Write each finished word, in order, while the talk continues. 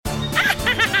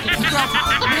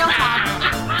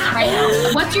right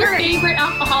now. What's your favorite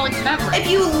alcoholic beverage? If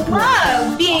you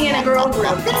love being in a girl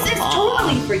group, this is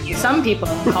totally for you. Some people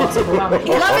call us overwhelming.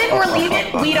 Love it or leave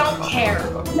it, we don't care.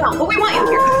 No, but we want you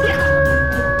here.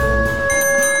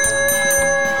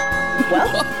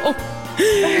 Yeah.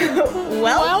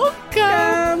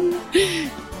 Welcome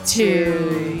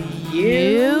to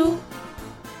You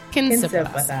Can Sip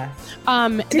With Us.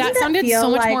 That sounded so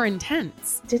much more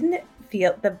intense. Didn't it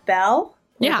feel the bell?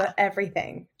 Yeah.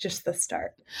 Everything. Just the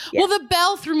start. Yeah. Well, the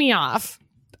bell threw me off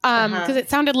because it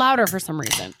sounded louder for some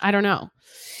reason. I don't know.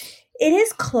 It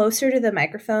is closer to the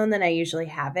microphone than I usually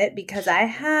have it because I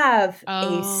have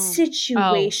a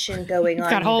situation going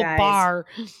on. Got a whole bar.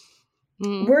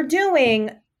 We're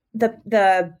doing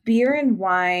the beer and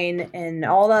wine and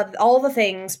all the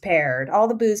things paired, all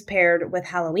the booze paired with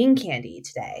Halloween candy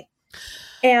today.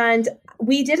 And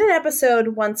we did an episode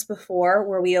once before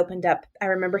where we opened up, I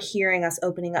remember hearing us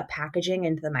opening up packaging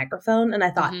into the microphone. And I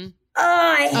thought,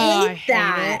 I hate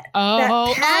that.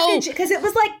 That package, because it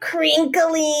was like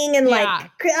crinkling and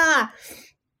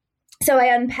So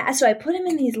I put them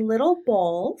in these little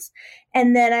bowls,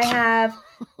 and then I have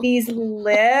these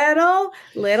little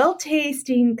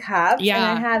tasting cups, and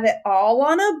I have it all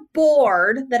on a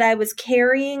board that I was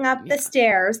carrying up the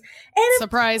stairs. And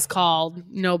surprise called.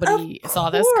 Nobody saw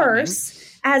this coming. Of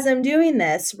course, as I'm doing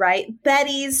this, right,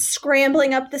 Betty's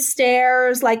scrambling up the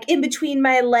stairs, like in between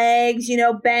my legs,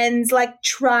 Ben's like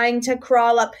trying to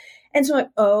crawl up. And so I'm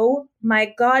like, oh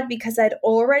my God, because I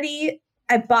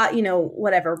bought,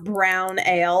 brown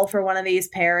ale for one of these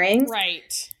pairings.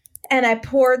 Right. And I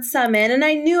poured some in, and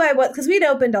I knew I was, because we'd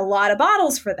opened a lot of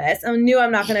bottles for this. I knew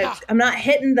I'm not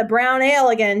hitting the brown ale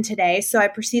again today. So I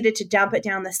proceeded to dump it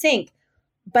down the sink.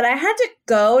 But I had to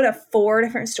go to 4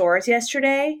 different stores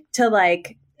yesterday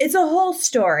it's a whole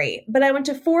story. But I went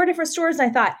to 4 different stores, and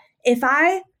I thought, if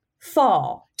I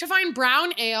fall. To find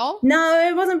brown ale? No,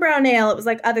 it wasn't brown ale. It was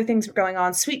like other things were going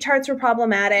on. Sweet tarts were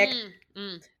problematic.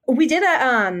 We did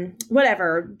a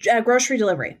grocery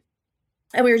delivery,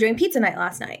 and we were doing pizza night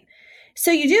last night. So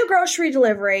you do grocery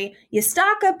delivery, you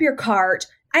stock up your cart.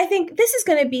 I think this is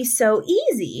going to be so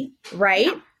easy, right?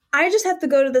 Yeah. I just have to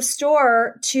go to the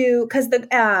store because the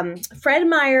Fred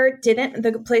Meyer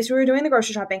the place we were doing the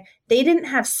grocery shopping, they didn't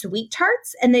have sweet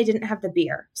tarts and they didn't have the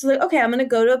beer. So okay, I'm going to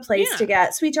go to a place to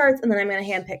get sweet tarts, and then I'm going to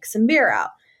handpick some beer out.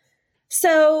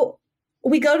 So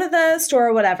we go to the store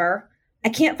or whatever. I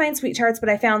can't find sweet tarts, but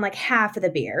I found like half of the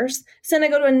beers. So then I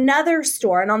go to another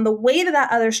store, and on the way to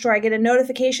that other store, I get a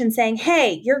notification saying,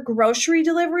 hey, your grocery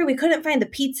delivery, we couldn't find the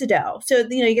pizza dough. So,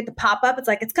 you get the pop-up. It's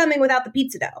like, it's coming without the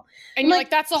pizza dough. And you're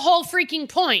like, that's the whole freaking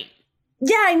point.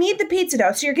 Yeah, I need the pizza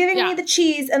dough. So you're giving me the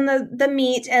cheese and the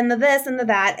meat and the this and the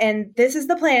that. And this is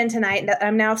the plan tonight that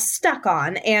I'm now stuck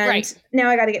on. And now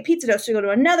I got to get pizza dough. So go to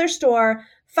another store,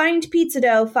 find pizza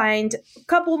dough, find a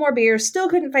couple more beers, still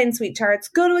couldn't find sweet tarts,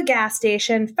 go to a gas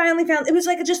station, finally found, it was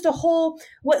like just a whole,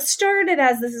 what started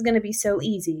as this is going to be so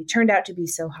easy turned out to be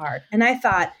so hard. And I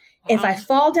thought, if I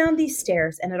fall down these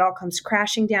stairs and it all comes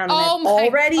crashing down and I've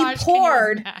already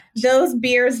poured those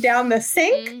beers down the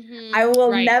sink, I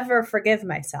will never forgive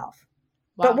myself.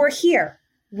 Wow. But we're here.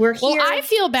 We're here. Well, I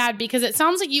feel bad because it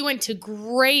sounds like you went to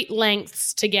great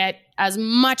lengths to get as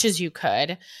much as you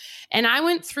could. And I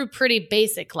went through pretty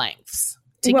basic lengths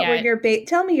to what were your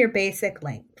tell me your basic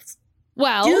lengths.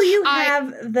 Well, do you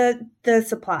have the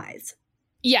supplies?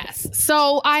 Yes.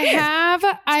 So I have,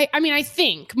 I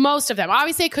think most of them.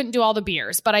 Obviously I couldn't do all the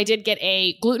beers, but I did get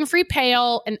a gluten-free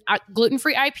pale and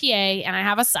gluten-free IPA, and I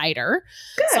have a cider.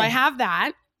 Good. So I have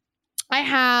that. I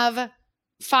have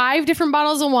 5 different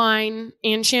bottles of wine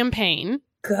and champagne.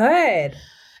 Good.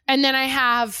 And then I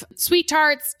have sweet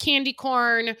tarts, candy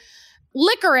corn,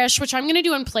 licorice, which I'm going to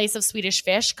do in place of Swedish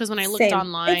fish, because when I looked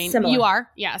online, you are.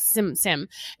 Yeah, sim. And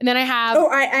then I have... Oh,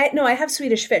 I have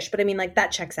Swedish fish, but I mean, like, that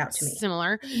checks out to me.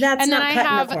 Similar. That's and not then cut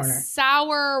I in the corner. have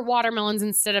sour watermelons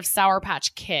instead of Sour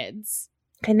Patch Kids.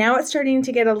 Okay, now it's starting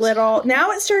to get a little...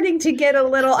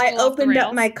 I opened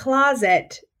up my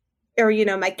closet... Or,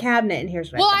 my cabinet, and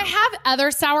here's what I have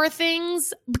other sour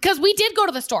things, because we did go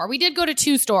to the store. We did go to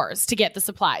 2 stores to get the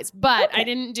supplies, but I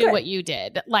didn't do what you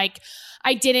did. Like,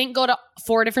 I didn't go to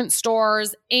 4 different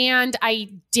stores, and I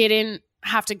didn't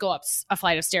have to go up a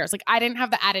flight of stairs. Like, I didn't have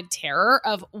the added terror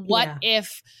of what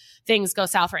if things go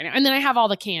south right now. And then I have all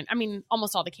the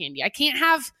almost all the candy. I can't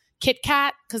have Kit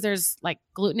Kat because there's like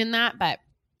gluten in that.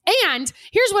 And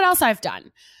here's what else I've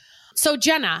done. So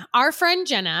Jenna, our friend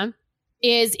Jenna,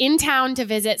 is in town to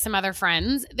visit some other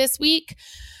friends this week,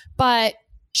 but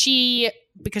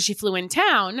because she flew in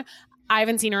town, I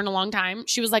haven't seen her in a long time.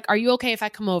 She was like, are you okay if I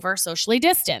come over socially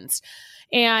distanced?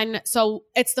 And so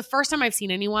it's the first time I've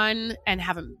seen anyone and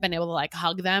haven't been able to like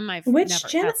hug them. Which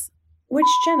Jenna?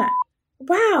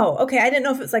 Wow. Okay. I didn't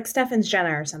know if it was like Stefan's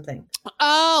Jenna or something.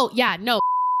 Oh, yeah. No.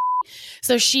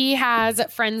 So she has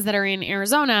friends that are in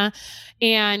Arizona,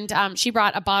 and she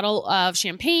brought a bottle of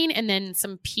champagne and then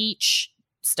some peach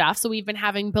stuff. So we've been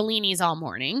having Bellinis all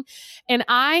morning, and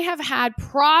I have had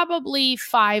probably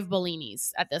 5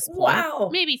 Bellinis at this point. Wow.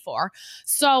 Maybe 4.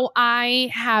 So I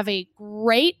have a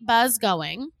great buzz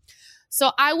going.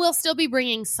 So I will still be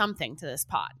bringing something to this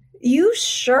pod. You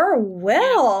sure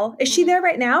will. Is she there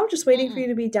right now, just waiting for you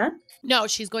to be done? No,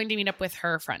 she's going to meet up with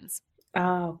her friends.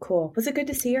 Oh, cool. Was it good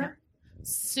to see her?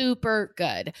 Super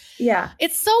good. Yeah.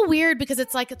 It's so weird because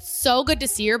it's so good to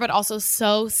see her, but also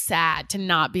so sad to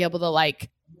not be able to like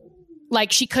I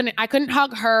couldn't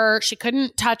hug her. She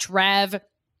couldn't touch Rev.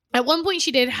 At one point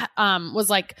she did, was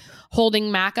like holding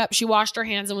Mac up. She washed her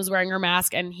hands and was wearing her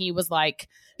mask, and he was like,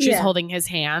 she was holding his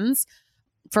hands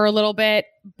for a little bit,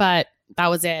 but that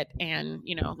was it. And,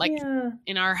 you know, like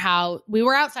in our house, we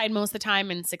were outside most of the time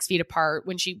and 6 feet apart.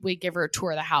 When we give her a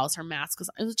tour of the house, her mask was,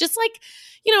 it was just like,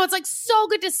 you know, it's like so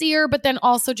good to see her, but then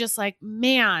also just like,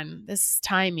 man, this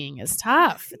timing is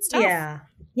tough. It's tough. Yeah.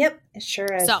 Yep. It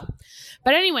sure is. So,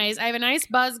 but anyways, I have a nice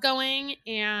buzz going,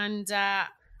 and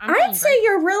I'd say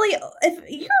if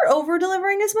you're over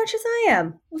delivering as much as I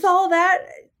am with all that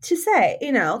to say,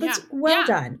 you know, that's well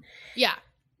done. Yeah.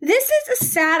 This is a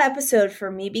sad episode for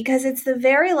me because it's the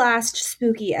very last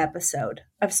spooky episode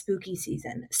of spooky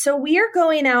season. So we are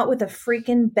going out with a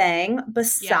freaking bang.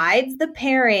 Besides the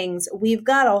pairings, we've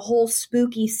got a whole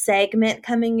spooky segment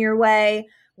coming your way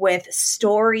with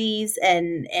stories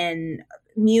and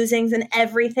musings and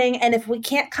everything. And if we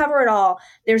can't cover it all,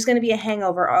 there's going to be a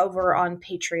hangover over on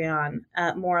Patreon.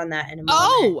 More on that in a moment.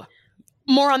 Oh,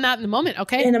 more on that in a moment.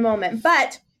 Okay. In a moment.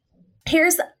 But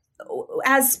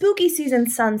as spooky season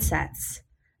sunsets,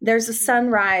 there's a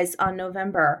sunrise on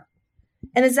November.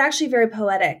 And it's actually very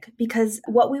poetic because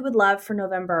what we would love for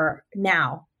November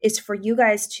now is for you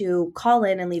guys to call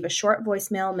in and leave a short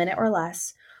voicemail, a minute or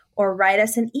less, or write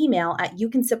us an email at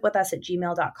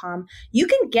youcansipwithus@gmail.com. You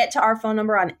can get to our phone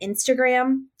number on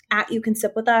Instagram at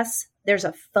youcansipwithus. There's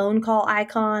a phone call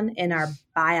icon in our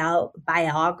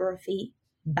Instagram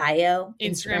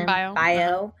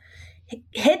bio.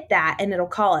 Hit that and it'll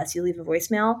call us. You leave a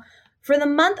voicemail. For the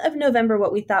month of November,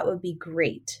 what we thought would be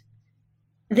great.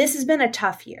 This has been a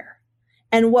tough year.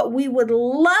 And what we would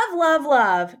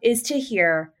love is to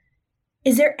hear,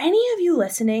 is there any of you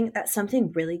listening that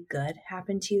something really good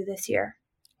happened to you this year?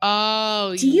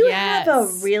 Oh, do you have a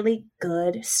really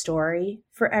good story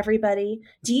for everybody?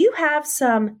 Do you have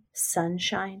some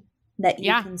sunshine that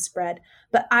you can spread?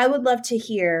 But I would love to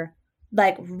hear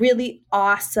like really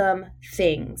awesome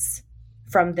things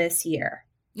from this year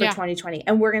for 2020.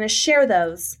 And we're going to share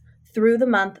those through the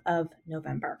month of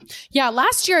November. Yeah.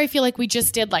 Last year, I feel like we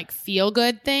just did like feel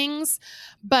good things,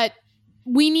 but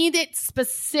we need it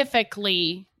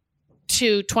specifically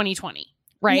to 2020,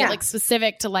 right? Yeah. Like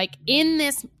specific to like in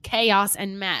this chaos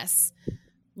and mess,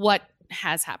 what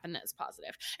has happened that's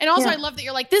positive. And also I love that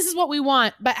you're like, this is what we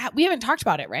want, but we haven't talked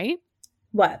about it, right?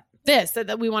 What?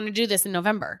 That we want to do this in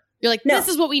November. You're like, this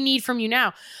is what we need from you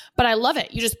now. But I love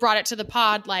it. You just brought it to the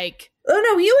pod like. Oh,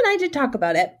 no, you and I did talk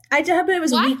about it. But it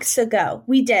was weeks ago.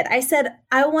 We did. I said,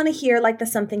 I want to hear like the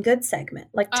something good segment.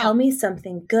 Like, tell me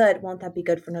something good. Won't that be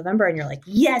good for November? And you're like,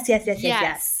 yes.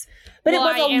 But it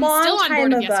was a long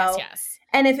time ago. Yes.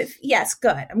 And yes,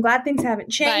 good. I'm glad things haven't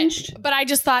changed. But I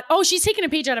just thought, she's taking a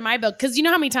page out of my book. Because you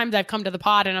know how many times I've come to the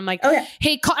pod and I'm like,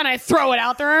 hey, call, and I throw it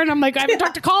out there and I'm like, I haven't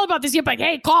talked to Call about this yet. But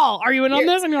hey, Call, are you in on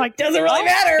this? And you're like, doesn't really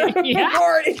matter. Yeah.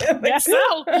 Yes,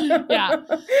 so. Yeah.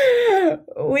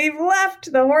 We've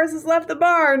left. The horse has left the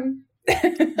barn.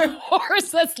 The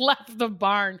horse has left the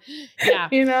barn. Yeah.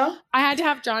 You know? I had to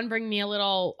have John bring me a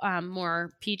little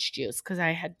more peach juice because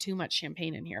I had too much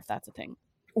champagne in here, if that's a thing.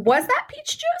 Was that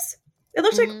peach juice? It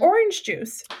looks like orange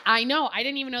juice. I know. I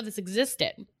didn't even know this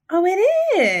existed. Oh, it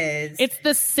is. It's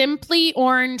the Simply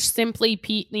Orange, Simply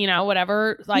Peach,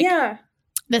 whatever. Like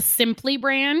the Simply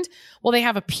brand. Well, they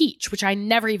have a peach, which I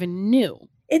never even knew.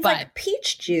 It's like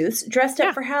peach juice dressed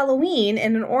up for Halloween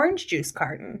in an orange juice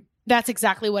carton. That's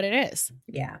exactly what it is.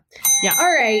 Yeah. Yeah.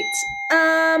 All right.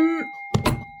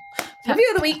 Review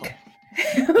of the week.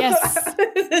 Yes.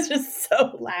 This is just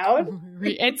so loud.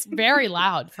 It's very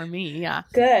loud for me. Yeah.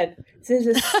 Good. This is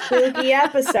a spooky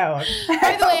episode.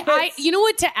 By the way, you know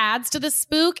what adds to the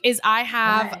spook is I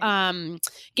have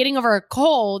getting over a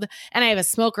cold and I have a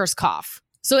smoker's cough.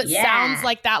 So it sounds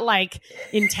like that like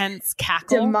intense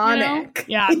cackle. Demonic.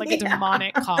 You know? Yeah, like a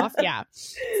demonic cough. Yeah.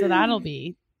 So that'll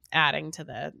be adding to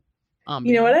the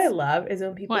You know what I love is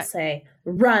when people say,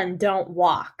 run, don't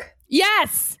walk.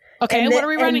 Yes. Okay, what are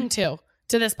we running to?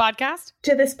 To this podcast?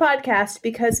 To this podcast,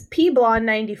 because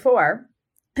pblonde94,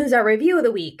 who's our review of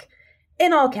the week,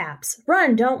 in all caps,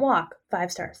 run, don't walk,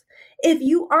 5 stars. If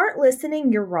you aren't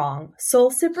listening, you're wrong.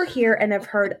 Soul Sipper here and have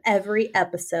heard every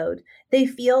episode. They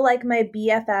feel like my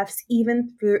BFFs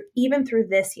even through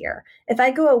this year. If I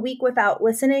go a week without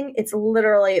listening, it's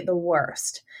literally the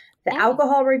worst. The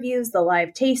alcohol reviews, the live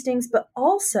tastings, but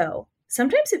also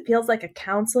sometimes it feels like a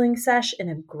counseling sesh in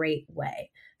a great way.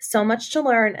 So much to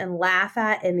learn and laugh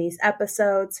at in these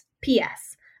episodes.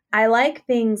 P.S. I like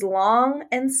things long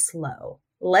and slow.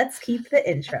 Let's keep the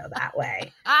intro that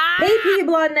way. Hey,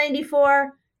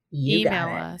 pblonde94, email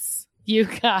us. You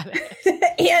got it.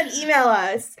 And email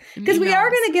us. Because we are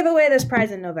going to give away this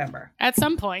prize in November. At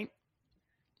some point.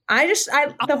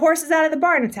 The horse is out of the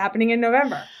barn. It's happening in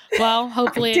November. Well,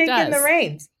 hopefully it does. Taking the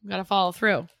reins. Got to follow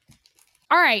through.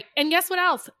 All right. And guess what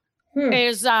else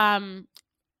is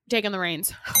taking the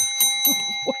reins?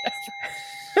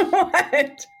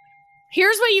 What?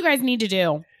 Here's what you guys need to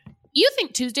do. You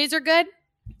think Tuesdays are good?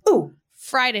 Ooh.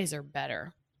 Fridays are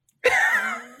better.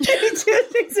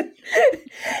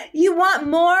 You want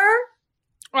more?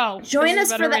 Oh, join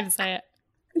us for the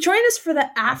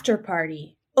after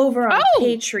party over on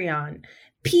Patreon.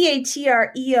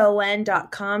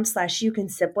 patreon.com/you can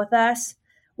sip with us.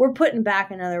 We're putting back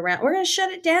another round. We're going to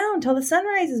shut it down till the sun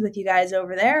rises with you guys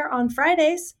over there on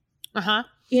Fridays.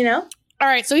 You know? All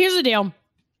right. So here's the deal.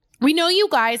 We know you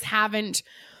guys haven't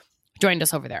joined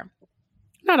us over there.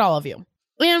 Not all of you.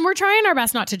 And we're trying our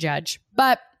best not to judge.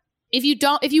 But if you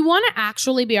want to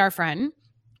actually be our friend,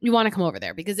 you want to come over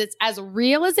there because it's as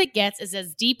real as it gets. It's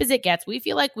as deep as it gets. We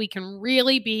feel like we can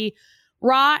really be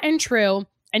raw and true.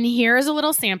 And here is a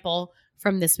little sample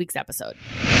from this week's episode.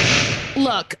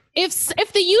 Look, if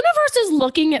the universe is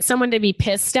looking at someone to be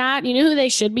pissed at, you know who they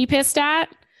should be pissed at?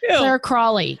 Ew. Claire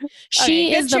Crawley.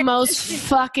 She is the most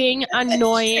fucking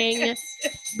annoying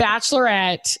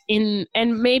bachelorette and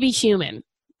maybe human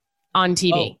on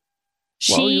TV.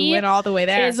 You went all the way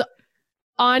there. Is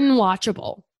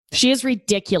unwatchable. She is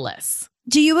ridiculous.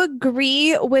 Do you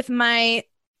agree with my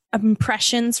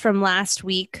impressions from last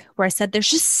week where I said there's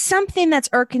just something that's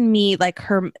irking me, like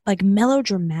her, like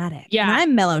melodramatic? Yeah. And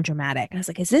I'm melodramatic. And I was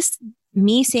like, is this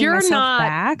me seeing myself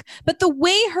back? But the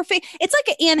way her face, it's like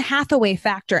an Anne Hathaway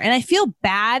factor. And I feel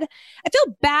bad. I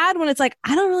feel bad when it's like,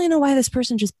 I don't really know why this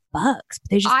person just bugs. But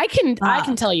they just I can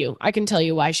tell you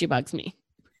why she bugs me.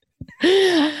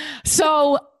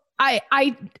 So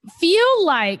I feel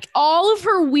like all of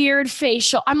her weird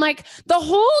facial, I'm like, the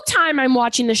whole time I'm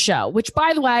watching the show, which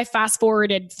by the way, I fast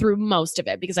forwarded through most of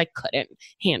it because I couldn't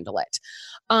handle it.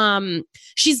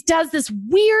 She does this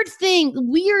weird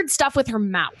stuff with her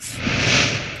mouth.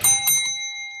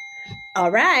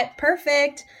 All right,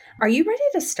 perfect. Are you ready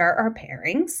to start our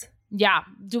pairings? Yeah.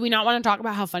 Do we not want to talk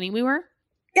about how funny we were?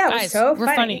 Yeah, guys,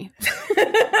 we're funny.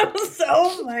 It was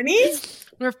so funny.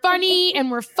 We're funny and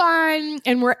we're fun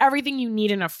and we're everything you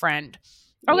need in a friend.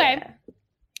 Okay. Yeah.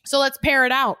 So let's pair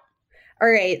it out. All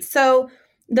right. So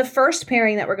the first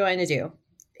pairing that we're going to do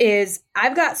is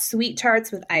I've got sweet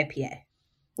tarts with IPA.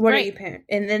 What are you pairing?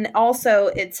 And then also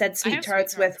it said sweet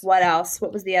tarts with what else?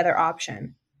 What was the other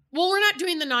option? Well, we're not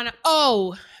doing the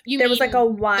there was like a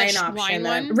wine option. Wine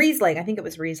one? Riesling. I think it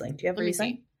was Riesling. Do you have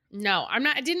Riesling? See. No,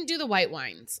 I didn't do the white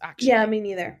wines, actually. Yeah, me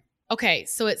neither. Okay.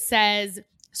 So it says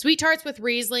sweet tarts with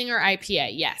Riesling or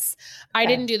IPA. Yes. I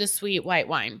didn't do the sweet white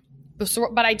wine,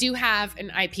 but I do have an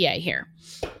IPA here.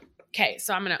 Okay.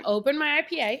 So I'm going to open my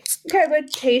IPA. Okay. But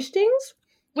tastings?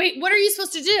 Wait, what are you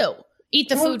supposed to do? Eat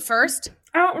the food first?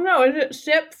 I don't know. Is it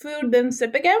sip, food, then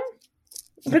sip again?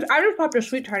 Because I just popped a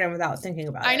sweet tart in without thinking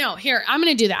about it. I know. Here, I'm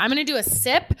going to do that. I'm going to do a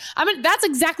sip. That's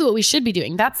exactly what we should be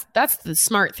doing. That's the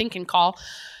smart thinking call.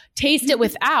 Taste it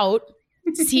without,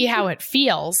 see how it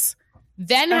feels.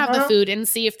 Then have the food and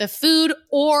see if the food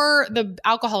or the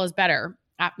alcohol is better.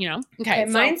 Okay.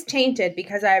 So, mine's tainted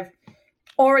because I've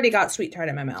already got sweet tart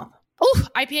in my mouth. Oh,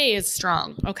 IPA is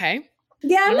strong. Okay.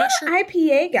 Yeah, I'm not sure.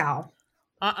 IPA gal.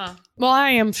 Well,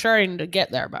 I am starting to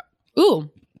get there, but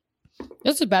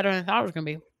this is better than I thought it was going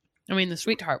to be. I mean, the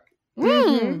sweet tart.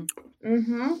 I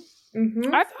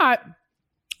thought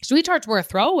sweet tarts were a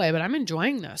throwaway, but I'm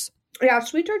enjoying this. Yeah,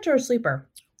 sweet tarts are a sleeper.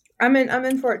 I'm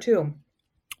in for it too.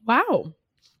 Wow.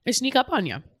 They sneak up on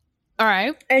you. All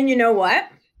right. And you know what?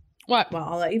 What? Well,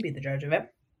 I'll let you be the judge of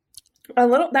it.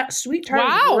 That sweet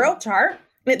tart is real tart.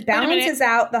 It balances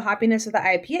out the hoppiness of the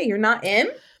IPA. You're not in?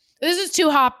 This is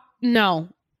too hop. No.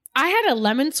 I had a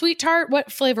lemon sweet tart.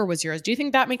 What flavor was yours? Do you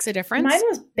think that makes a difference? Mine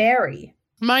was berry.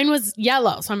 Mine was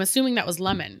yellow, so I'm assuming that was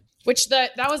lemon. which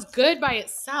that was good by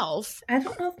itself. I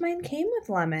don't know if mine came with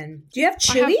lemon. Do you have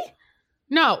chewy?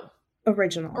 No.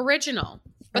 Original.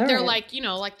 But All they're right. like,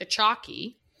 like the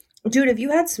chalky. Dude, have you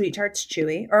had Sweet Tarts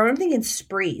chewy? Or I'm thinking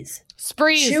Sprees.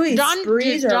 Sprees. Chewy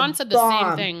Sprees John are said the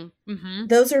bomb. same thing. Mm-hmm.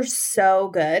 Those are so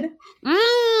good.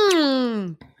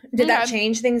 Did that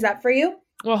change things up for you?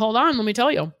 Well, hold on. Let me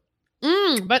tell you.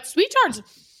 But Sweet Tarts,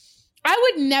 I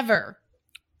would never,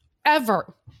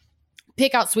 ever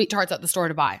pick out Sweet Tarts at the store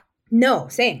to buy. No,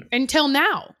 same. Until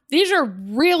now. These are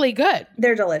really good.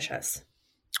 They're delicious.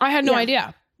 I had no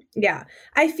idea. Yeah.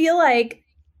 I feel like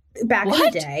back in the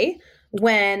day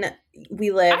when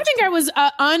we lived. I think I was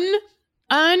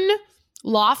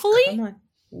unlawfully. Come on.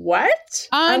 What?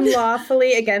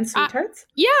 Unlawfully against Sweet Tarts?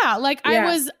 Yeah. Like I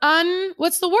was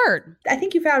what's the word? I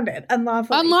think you found it.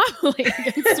 Unlawfully. Unlawfully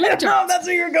against Sweet Tarts. No, that's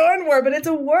what you're going for, but it's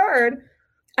a word.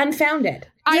 Unfounded.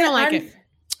 I don't like it.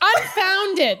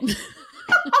 Unfounded.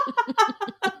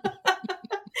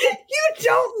 You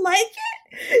don't like it?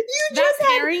 You just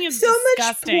had so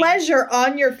disgusting. much pleasure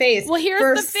on your face for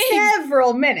the thing.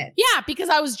 several minutes. Yeah, because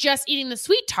I was just eating the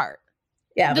sweet tart.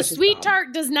 Yeah, the sweet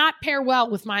tart does not pair well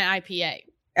with my IPA.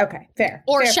 Okay, fair.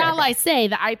 Or fair, shall fair. I say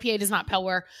the IPA does not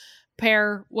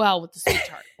pair well with the sweet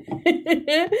tart.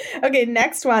 Okay,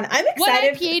 next one. I'm excited.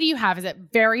 What IPA do you have? Is it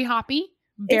very hoppy?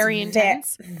 Very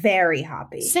intense? Very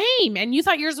hoppy. Same. And you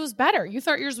thought yours was better. You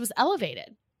thought yours was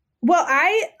elevated. Well,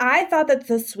 I thought that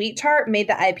the sweet tart made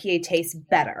the IPA taste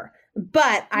better.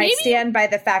 But I stand by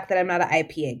the fact that I'm not an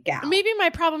IPA gal. Maybe my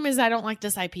problem is I don't like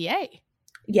this IPA.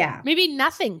 Yeah. Maybe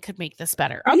nothing could make this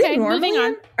better. Are Okay, you moving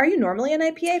on. Are you normally an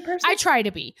IPA person? I try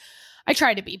to be.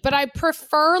 But I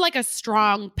prefer like a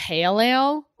strong pale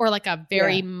ale or like a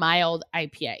very mild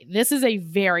IPA. This is a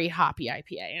very hoppy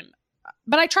IPA.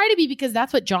 But I try to be because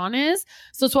that's what John is.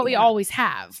 So it's what we always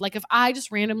have. Like if I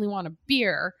just randomly want a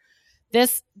beer,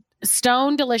 this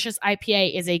Stone Delicious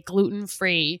IPA is a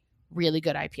gluten-free, really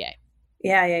good IPA.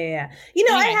 Yeah. You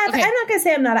know, Anyway, I'm not going to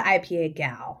say I'm not an IPA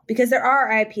gal because there are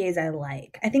IPAs I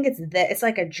like. I think it's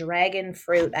like a dragon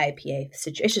fruit IPA. It's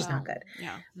just not good.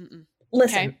 Yeah. Mm-mm.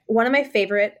 Listen, one of my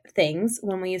favorite things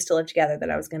when we used to live together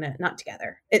that I was going to, not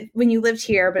together, when you lived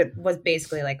here, but it was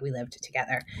basically like we lived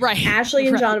together. Right. Ashley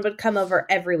and John would come over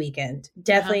every weekend.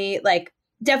 Definitely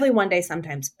one day,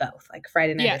 sometimes both, like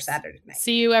Friday night or Saturday night.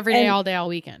 See you every day, all day, all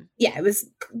weekend. Yeah, it was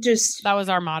just... That was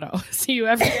our motto. See you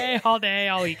every day, all day,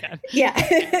 all weekend. Yeah.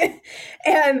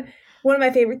 And one of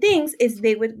my favorite things is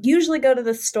they would usually go to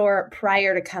the store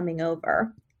prior to coming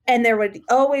over. And there would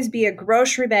always be a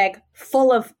grocery bag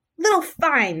full of little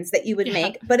finds that you would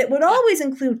make, but it would always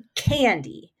include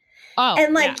candy. Oh,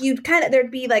 and you'd kind of,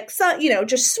 there'd be like some,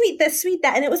 just sweet this, sweet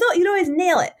that. And it was you'd always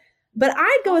nail it. But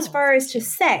I'd go as far as to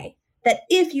say that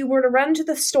if you were to run to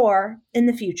the store in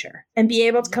the future and be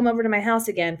able to come over to my house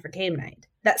again for game night,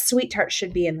 that sweet tart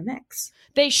should be in the mix.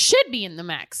 They should be in the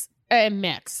mix.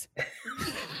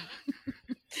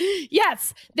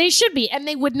 Yes, they should be. And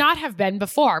they would not have been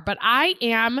before. But I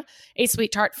am a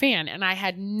sweet tart fan. And I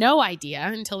had no idea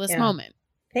until this moment.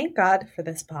 Thank God for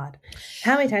this pod.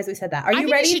 How many times have we said that? Are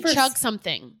you ready for chug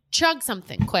something? Chug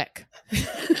something quick.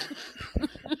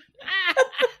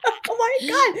 Oh my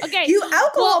God. Okay. You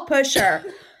alcohol pusher.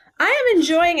 I am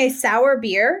enjoying a sour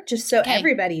beer, just so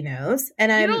everybody knows.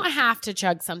 And you don't have to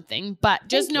chug something, but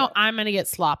just know I'm going to get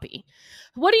sloppy.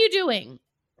 What are you doing?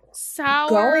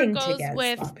 Sour goes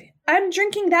with sloppy. I'm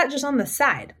drinking that just on the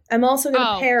side. I'm also going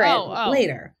to pair it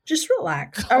later. Just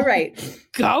relax. All right.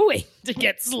 Going to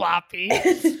get sloppy.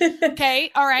 Okay.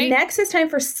 All right. Next is time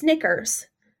for Snickers.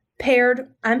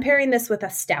 I'm pairing this with a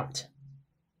stout.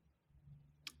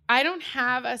 I don't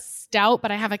have a stout,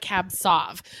 but I have a Cab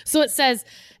Sauv. So it says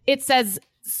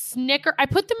Snicker. I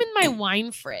put them in my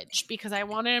wine fridge because I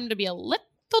wanted them to be a little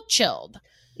chilled.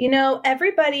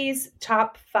 Everybody's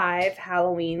top 5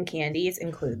 Halloween candies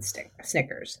include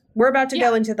Snickers. We're about to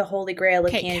go into the holy grail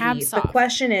of candy. The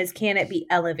question is, can it be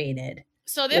elevated?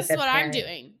 So this is what I'm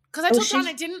doing. Because I told John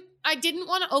I didn't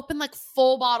want to open like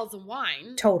full bottles of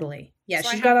wine. Totally. Yeah, so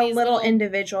she's got a little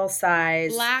individual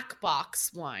size. Black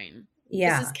box wine.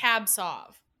 Yeah. This is Cab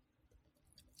Sauv,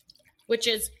 which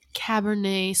is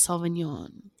Cabernet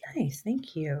Sauvignon. Nice.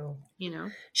 Thank you.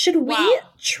 Should we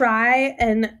try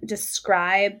and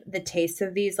describe the taste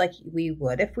of these like we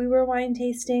would if we were wine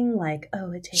tasting? Like,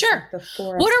 it tastes like the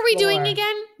forest. What are we doing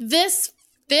again?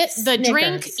 The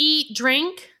drink, eat,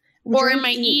 drink? Or am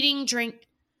I eating, drink?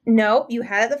 No, you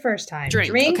had it the first time.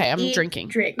 Drink. Okay, I'm drinking.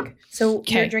 Drink. So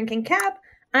you're drinking Cab.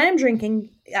 I'm drinking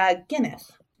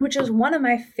Guinness, which is one of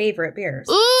my favorite beers.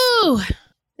 Ooh.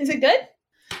 Is it good?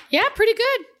 Yeah, pretty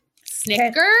good.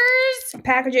 Snickers. Okay.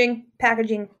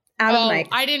 Packaging out of mic.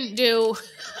 I didn't do.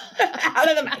 out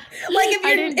of the mic. Like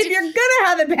if you're gonna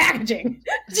have the packaging,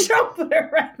 don't put it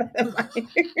right by the mic.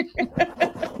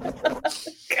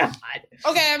 God.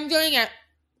 Okay, I'm doing it.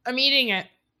 I'm eating it.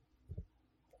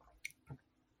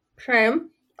 Same.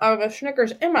 I have a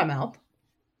Snickers in my mouth.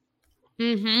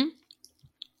 Mm-hmm.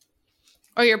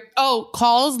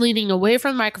 Call's leaning away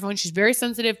from the microphone. She's very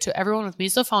sensitive to everyone with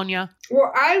misophonia.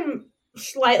 Well, I'm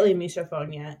slightly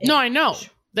misophonia. No, I know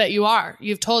that you are.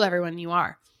 You've told everyone you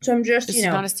are. So I'm just, It's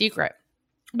not a secret.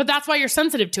 But that's why you're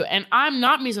sensitive to it. And I'm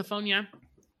not misophonia.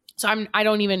 So I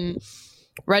don't even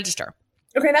register.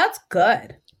 Okay, that's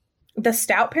good. The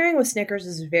stout pairing with Snickers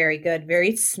is very good.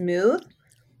 Very smooth.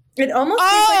 It almost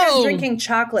tastes like I'm drinking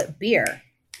chocolate beer.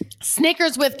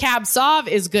 Snickers with Cab Sauv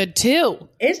is good too.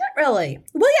 Is it really?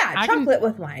 Well, yeah, chocolate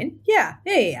with wine. Yeah.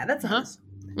 That sounds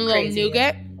a little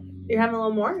nougat. You're having a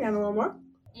little more? Well,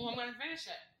 I'm gonna finish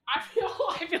it. I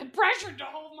feel pressured to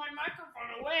hold my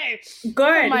microphone away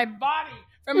from my body,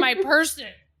 from my person.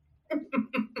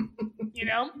 You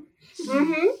know?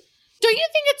 Mm-hmm. Don't you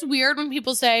think it's weird when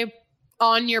people say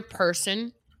on your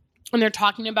person when they're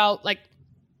talking about like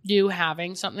you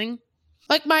having something?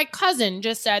 Like my cousin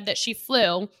just said that she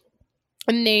flew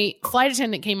and the flight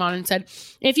attendant came on and said,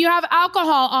 if you have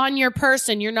alcohol on your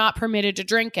person, you're not permitted to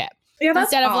drink it. Yeah,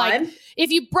 that's Instead odd. of like,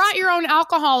 if you brought your own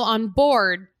alcohol on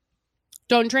board,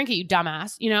 don't drink it, you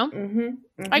dumbass, you know? Mm-hmm.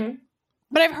 Mm-hmm. Like,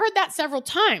 but I've heard that several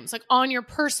times, like on your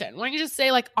person. Why don't you just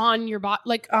say like on your body,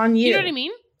 like on you? You know what I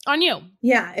mean? On you.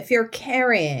 Yeah, if you're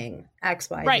carrying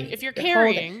XYZ. Right, if you're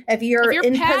carrying. If you're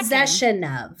in packing. possession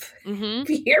of.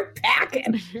 Mm-hmm. If you're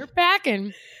packing. You're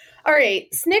packing. All right,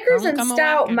 Snickers and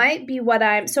stout whacking. might be what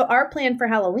so our plan for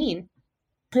Halloween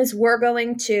is we're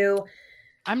going to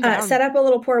set up a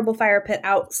little portable fire pit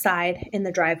outside in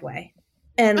the driveway.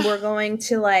 And we're going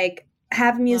to like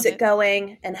have music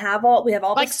going and we have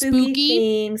all like the spooky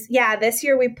things. Yeah, this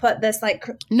year we put this like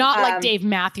not like Dave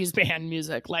Matthews Band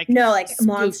music, like spooky.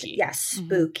 Monster. Yes,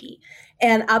 spooky.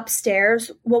 And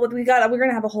upstairs, we're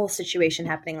gonna have a whole situation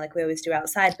happening like we always do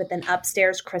outside. But then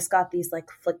upstairs, Chris got these like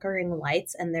flickering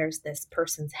lights, and there's this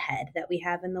person's head that we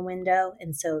have in the window.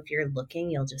 And so if you're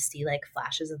looking, you'll just see like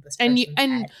flashes of this person's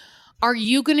head. Are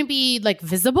you gonna be like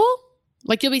visible?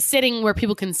 Like you'll be sitting where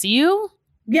people can see you?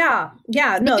 Yeah.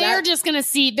 No, they're just gonna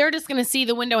see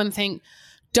the window and think,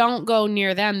 don't go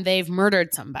near them. They've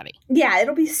murdered somebody. Yeah,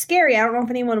 it'll be scary. I don't know if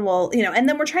anyone will, and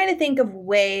then we're trying to think of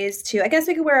ways to, I guess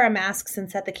we could wear our masks and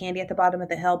set the candy at the bottom of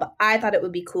the hill, but I thought it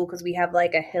would be cool because we have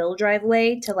like a hill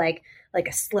driveway to like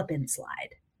a slip and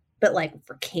slide, but like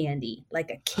for candy, like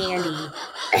a candy,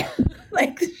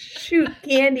 like shoot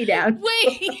candy down.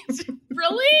 Wait,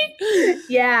 really?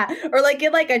 Yeah. Or like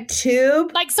get like a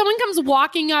tube. Like someone comes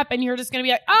walking up and you're just going to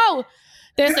be like, oh,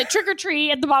 there's a trick or treat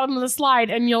at the bottom of the slide,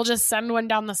 and you'll just send one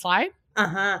down the slide.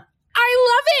 Uh-huh.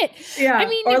 I love it. Yeah. I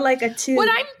mean, or like a tube. What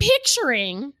I'm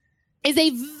picturing is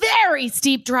a very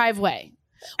steep driveway.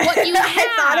 What you have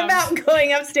I thought about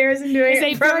going upstairs and doing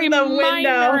it from the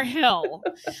window. Hill.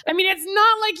 I mean, it's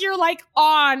not like you're like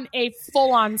on a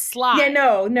full-on slide. Yeah,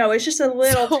 no, it's just a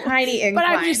little tiny incline. But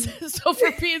I'm just so for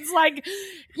me, it's like,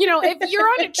 if you're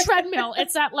on a treadmill,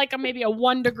 it's at like maybe a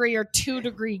 1 degree or 2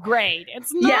 degree grade.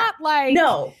 It's not like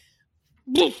no.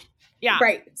 Yeah.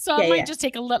 Right. So it might just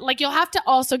take a little, like you'll have to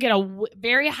also get a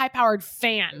very high powered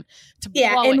fan to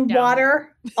blow it down.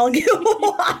 Water. I'll get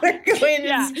water going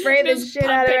and spray the shit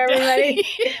out of everybody.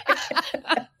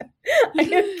 I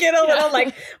can get a little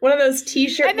like one of those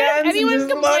t-shirt guns. Anyone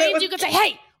complains, you can say,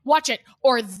 hey, watch it.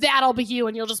 Or that'll be you.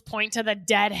 And you'll just point to the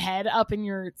dead head up in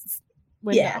your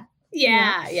window.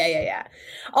 Yeah.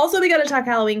 Also, we got to talk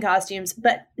Halloween costumes.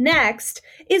 But next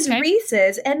is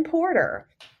Reese's and Porter.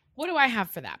 What do I have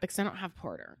for that? Because I don't have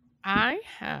Porter. I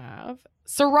have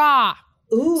Syrah.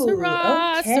 Ooh,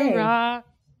 Syrah, okay. Syrah.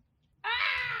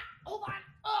 Hold on.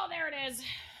 Oh, there it is.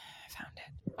 I found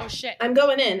it. Oh, shit. I'm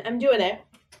going in. I'm doing it.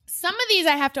 Some of these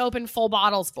I have to open full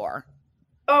bottles for.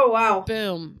 Oh, wow.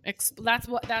 Boom.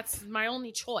 That's my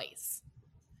only choice.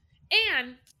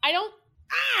 And I don't...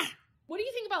 What do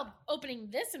you think about opening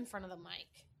this in front of the mic?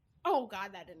 Oh,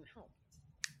 God, that didn't help.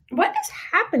 What is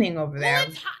happening over there? Ow!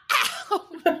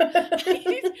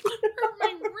 It hurt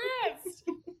my wrist.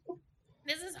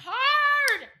 This is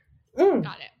hard.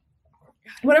 Got it.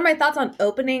 What are my thoughts on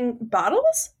opening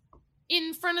bottles?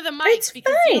 In front of the mic. It's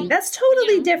fine. That's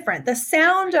totally different. The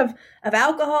sound of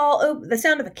alcohol, the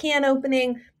sound of a can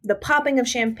opening, the popping of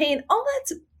champagne, all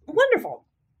that's wonderful.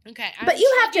 Okay. But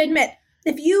you have to admit,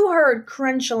 if you heard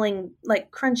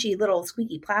crunchy little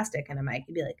squeaky plastic in a mic,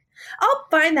 you'd be like, I'll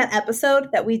find that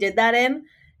episode that we did that in.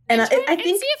 And I think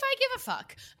see if I give a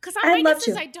fuck. Because my guess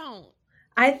is I don't.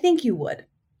 I think you would.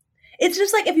 It's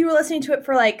just like if you were listening to it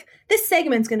for like, this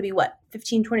segment's going to be what,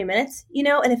 15, 20 minutes, you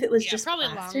know? And if it was just probably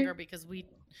faster, longer because we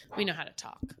know how to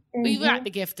talk. We've got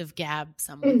the gift of gab,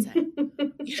 some would say.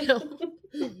 You know?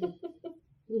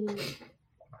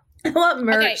 I want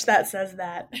merch that says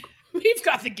that. We've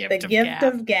got the gift of gab. The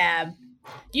gift of gab.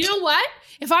 You know what?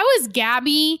 If I was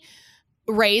Gabby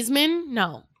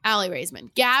Allie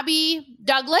Raisman. Gabby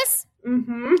Douglas.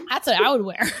 That's what I would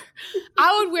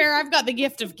wear. I've got the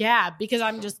gift of gab because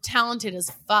I'm just talented as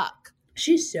fuck.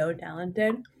 She's so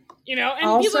talented. You know, and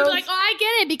also, people are like, oh, I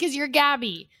get it because you're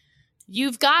Gabby.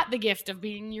 You've got the gift of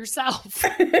being yourself.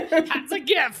 That's a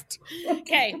gift.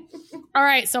 Okay. All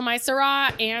right. So my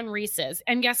Syrah and Reese's.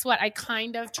 And guess what? I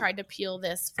kind of tried to peel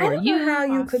this for you. I don't know how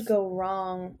you could go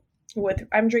wrong with,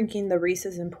 I'm drinking the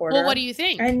Reese's and Porter. Well, what do you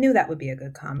think? I knew that would be a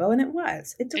good combo, and it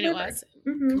was. It delivered. And it was?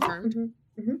 Confirmed?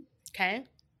 Okay.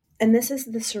 And this is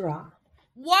the Syrah.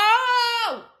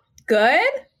 Whoa! Good?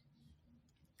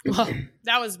 Well,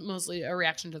 that was mostly a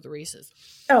reaction to the Reese's.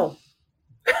 Oh.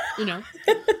 You know?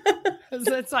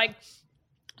 It's like,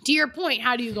 to your point,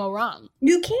 how do you go wrong?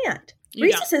 You can't.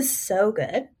 Reese's is so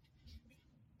good.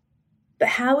 But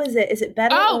how is it? Is it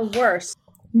better or worse?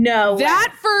 No.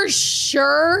 That for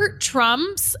sure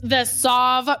trumps the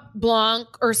Sauve Blanc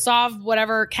or Sauve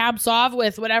whatever, Cab Sauve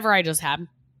with whatever I just had.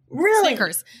 Really?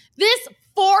 Snickers. This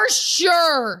for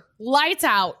sure. Lights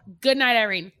out. Good night,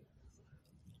 Irene.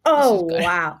 Oh,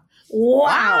 wow.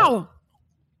 Wow.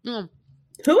 Mm.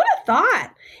 Who would have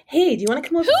thought? Hey, do you want to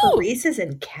come over for Reese's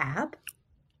and Cab?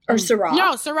 Or Syrah?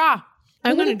 No, Syrah.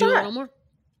 I'm going to do a little more.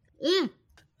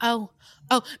 Oh,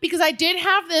 because I did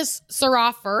have this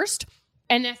Syrah first,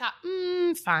 and I thought,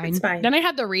 fine. It's fine. Then I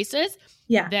had the Reese's.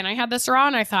 Yeah. Then I had the Syrah,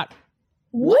 and I thought,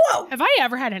 whoa. Have I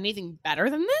ever had anything better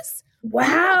than this?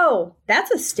 Wow. That's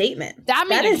a statement. That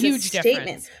made a huge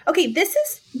difference. Okay, this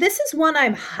is one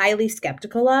I'm highly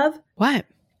skeptical of. What?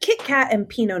 Kit Kat and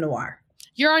Pinot Noir.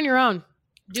 You're on your own.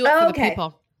 Do it for the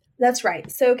people. That's right.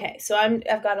 So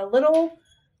I've got a little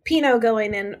Pinot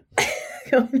going in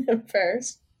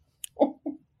first.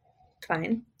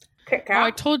 Fine. Kit Kat. Oh,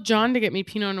 I told John to get me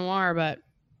Pinot Noir, but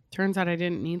turns out I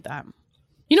didn't need that.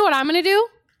 You know what I'm going to do?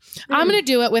 I'm going to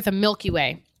do it with a Milky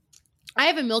Way. I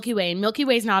have a Milky Way, and Milky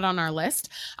Way's not on our list.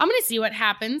 I'm going to see what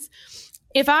happens.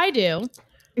 If I do.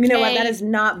 You know what? That is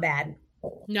not bad.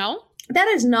 No? That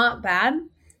is not bad.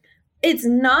 It's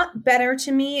not better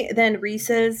to me than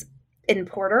Reese's in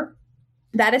Porter.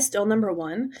 That is still number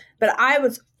one. But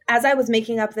as I was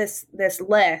making up this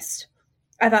list,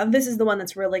 I thought this is the one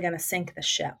that's really going to sink the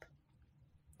ship.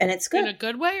 And it's good. In a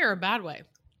good way or a bad way?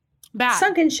 Bad.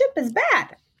 Sunken ship is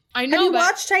bad. I know. Have you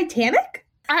watched Titanic?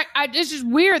 It's just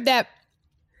weird that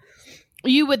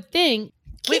you would think.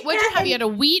 Wait, what'd you have? You had a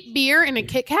wheat beer and a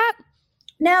Kit Kat?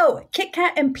 No, Kit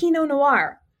Kat and Pinot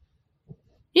Noir.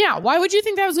 Yeah, why would you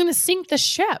think that was going to sink the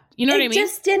ship? You know what I mean? It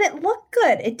just didn't look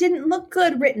good. It didn't look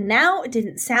good written out. It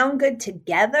didn't sound good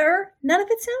together. None of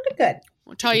it sounded good.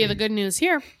 I'll tell you the good news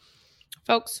here,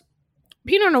 folks.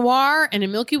 Pinot Noir and a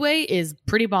Milky Way is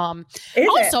pretty bomb.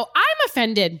 Also, I'm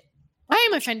offended. I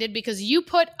am offended because you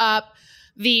put up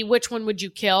the which one would you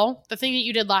kill? The thing that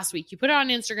you did last week. You put it on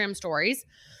Instagram stories.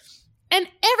 And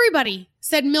everybody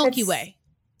said Milky Way.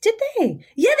 Did they?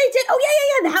 Yeah, they did.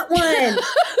 Oh, yeah, that one.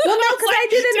 Well, no, because I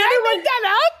did another one. Did I make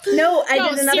that up? No, I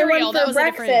did another cereal. one for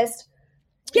breakfast.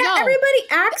 Yeah, everybody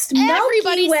asked Milky Way.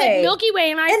 Everybody said Milky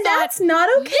Way, and I thought, that's not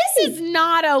okay. This is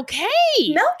not okay.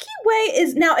 Milky Way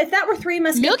is, now, if that were Three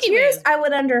Musketeers, I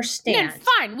would understand. Then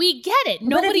fine, we get it.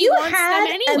 Nobody wants them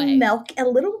anyway. A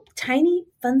little tiny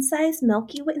fun-size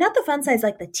Milky Way, not the fun size,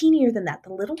 like the teenier than that,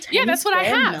 the little tiny that's what I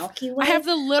have. Milky Way. I have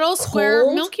the little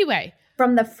square Milky Way.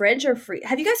 From the fridge or free.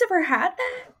 Have you guys ever had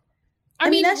that? I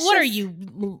mean, what are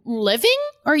you living?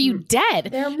 Or are you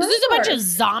dead? Is this a bunch of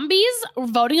zombies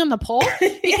voting on the poll?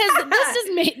 Because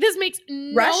this makes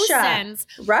no sense.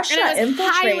 Russia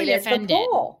infiltrated the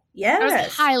poll. Yes. I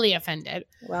was highly offended.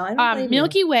 Well, I don't blame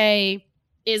Milky Way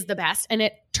is the best. And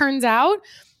it turns out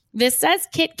this says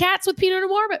Kit Kats with Pinot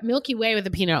Noir, but Milky Way with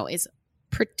the Pinot is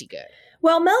pretty good.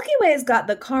 Well, Milky Way's got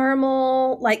the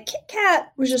caramel. Like Kit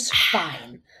Kat was just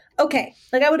fine. Okay.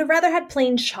 Like I would have rather had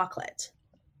plain chocolate.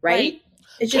 Right?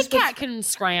 It's Kit Kat can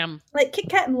scram. Like Kit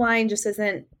Kat and wine just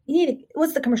isn't. You need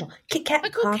what's the commercial? Kit Kat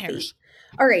and coffee. Cares?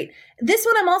 All right. This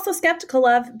one I'm also skeptical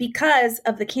of because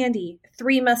of the candy.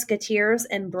 Three Musketeers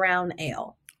and brown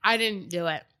ale. I didn't do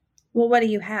it. Well, what do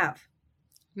you have?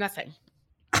 Nothing.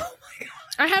 Oh my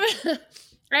God.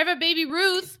 I have a Baby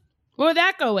Ruth. What would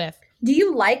that go with? Do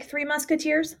you like Three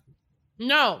Musketeers?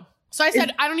 No. So I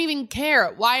said, I don't even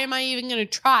care. Why am I even going to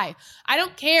try? I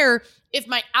don't care if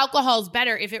my alcohol is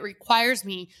better if it requires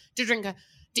me to drink a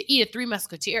to eat a Three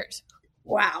Musketeers.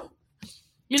 Wow.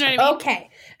 You know what I mean? Okay.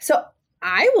 So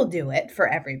I will do it for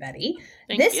everybody.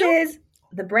 This you. is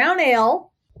the brown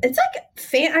ale. It's like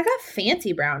I got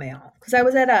fancy brown ale because I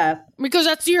was at because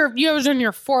you was in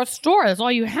your fourth store. That's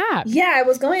all you had. Yeah, I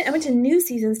went to New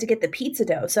Seasons to get the pizza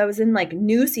dough. So I was in like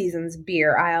New Seasons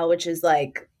beer aisle, which is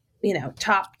like,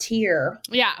 top tier.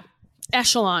 Yeah.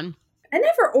 Echelon. I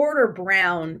never order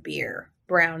brown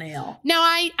ale. No,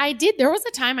 I did. There was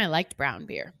a time I liked brown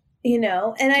beer. And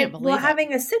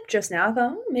having a sip just now, I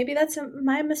thought, maybe that's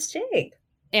my mistake.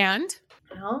 And?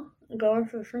 Well, I'm going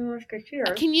for the Three Musketeers.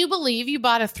 Can you believe you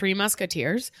bought a Three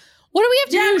Musketeers? What do we have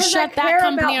to do to shut that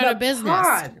company out of business?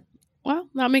 Pod. Well,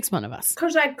 that makes one of us.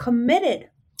 Because I committed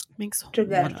makes to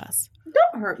that. One of us.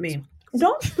 Don't hurt me.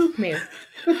 Don't spook me.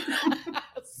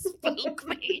 Spook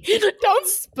me. Don't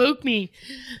spook me.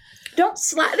 Don't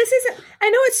slash. This isn't. I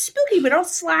know it's spooky, but don't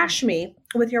slash me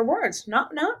with your words.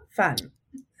 Not fun.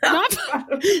 Not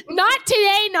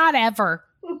today. Not ever.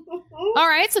 All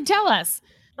right. So tell us.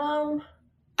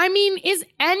 I mean, is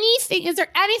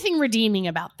there anything redeeming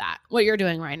about that? What you're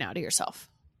doing right now to yourself?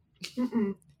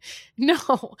 Mm-mm. No,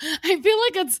 I feel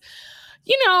like it's.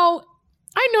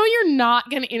 I know you're not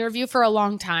going to interview for a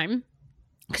long time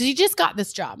because you just got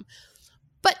this job.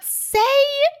 But say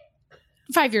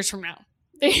 5 years from now,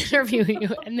 they interview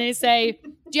you and they say,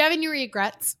 do you have any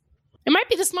regrets? It might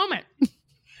be this moment.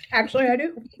 Actually, I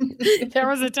do. There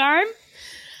was a time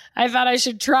I thought I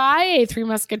should try a Three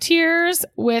Musketeers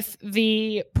with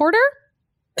the porter.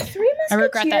 Three Musketeers. I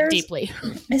regret that deeply.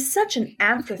 It's such an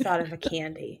afterthought of a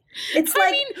candy. It's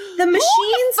like the who machines.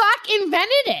 Who the fuck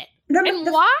invented it?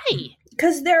 Why?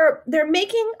 Because they're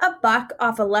making a buck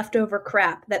off of leftover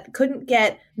crap that couldn't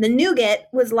get. The nougat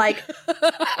was like,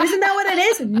 isn't that what it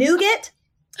is? Nougat?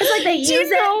 It's like they use it.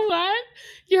 You know what?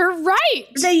 You're right.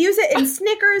 They use it in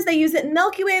Snickers. They use it in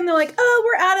Milky Way. And they're like, oh,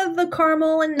 we're out of the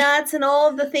caramel and nuts and all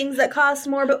of the things that cost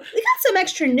more. But we got some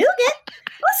extra nougat.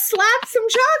 Let's slap some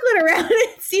chocolate around it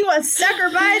and see what sucker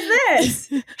buys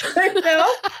this.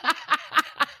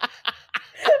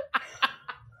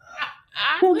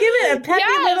 We'll give it a peppy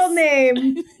little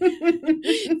name.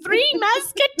 Three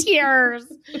Musketeers.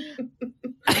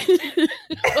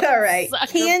 All right.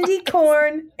 Candy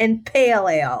corn and pale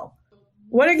ale.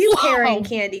 What are you pairing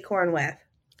candy corn with?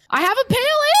 I have a pale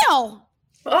ale.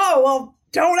 Oh, well,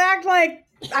 don't act like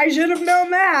I should have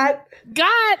known that.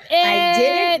 Got it. I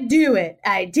didn't do it.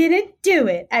 I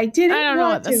don't know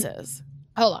what this is.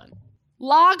 Hold on.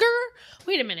 Lager?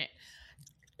 Wait a minute.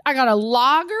 I got a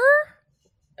lager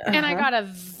and I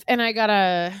got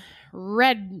a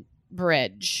red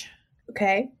bridge.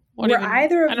 Okay. Were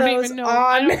either of those on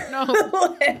I don't know.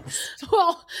 the list?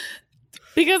 Well,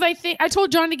 because I think I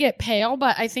told John to get pale,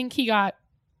 but I think he got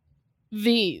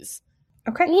these.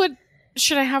 Okay.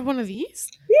 Should I have one of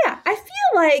these? Yeah, I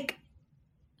feel like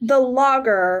the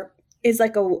lager is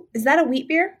that a wheat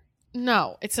beer?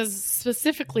 No, it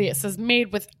says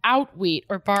made without wheat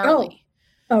or barley.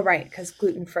 Oh, right, because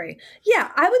gluten-free.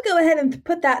 Yeah, I would go ahead and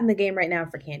put that in the game right now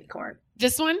for candy corn.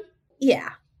 This one?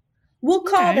 Yeah. We'll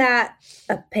call that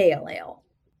a pale ale.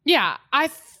 Yeah, I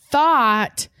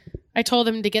thought I told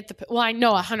him to get I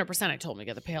know 100% I told him to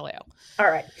get the pale ale. All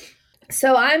right.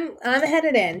 So I'm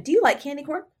headed in. Do you like candy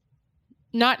corn?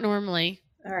 Not normally.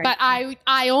 All right. But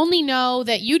I only know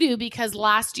that you do because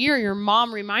last year your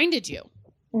mom reminded you.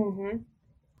 Mm-hmm.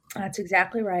 That's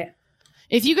exactly right.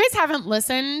 If you guys haven't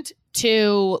listened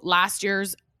to last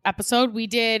year's episode, we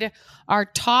did our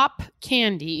top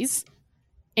candies.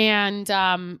 And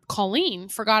Colleen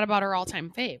forgot about her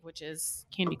all-time fave, which is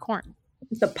candy corn.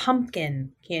 The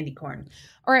pumpkin candy corn.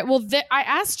 All right. Well, I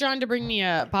asked John to bring me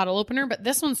a bottle opener, but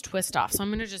this one's twist off. So I'm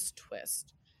going to just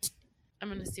twist. I'm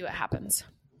going to see what happens.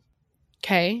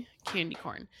 Okay. Candy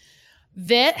corn.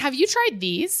 Have you tried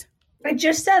these? I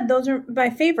just said those are my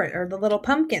favorite, or the little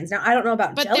pumpkins. Now, I don't know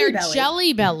about but Jelly they're Belly.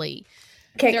 Jelly Belly.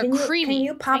 Okay. They're creamy. Can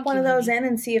you pop one of those in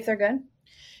and see if they're good?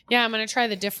 Yeah, I'm going to try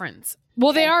the difference.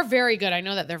 Well, they are very good. I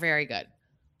know that they're very good.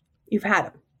 You've had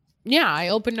them? Yeah, I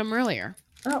opened them earlier.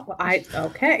 Oh, well,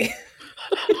 okay.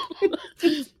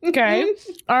 Okay.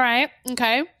 All right.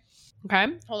 Okay.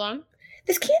 Hold on.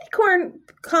 This candy corn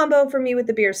combo for me with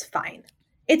the beer is fine.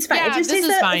 It's fine. Yeah,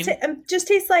 it just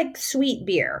tastes like sweet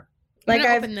beer. Like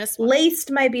I've laced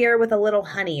my beer with a little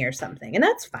honey or something, and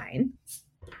that's fine.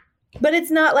 But it's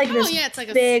not like this it's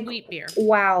like big a sweet beer.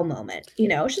 Wow moment.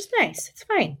 It's just nice. It's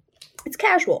fine. It's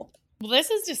casual. Well, this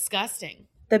is disgusting.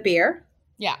 The beer?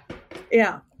 Yeah.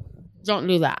 Yeah. Don't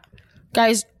do that.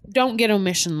 Guys, don't get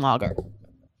omission lager.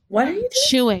 What are you doing?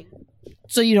 Chewing.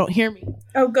 So you don't hear me.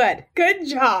 Oh, good. Good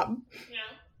job.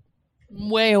 Yeah.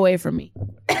 Way away from me.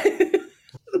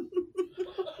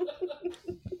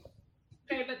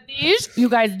 You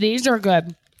guys, these are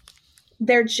good.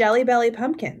 They're Jelly Belly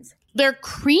pumpkins. They're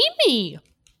creamy.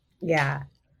 Yeah.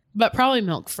 But probably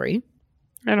milk free.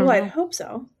 I don't know. I hope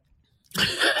so.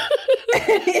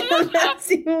 Doesn't that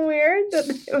seem weird?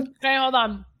 Okay, hold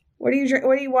on. What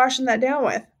are you washing that down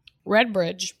with?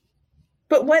 Redbridge.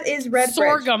 But what is Redbridge?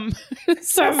 Sorghum. It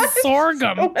says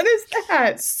sorghum. What is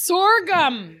that?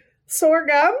 Sorghum.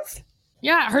 Sorghums?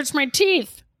 Yeah, it hurts my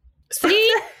teeth.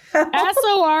 See?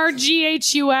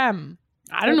 SORGHUM.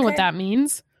 I don't know what that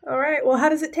means. All right. Well, how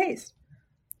does it taste?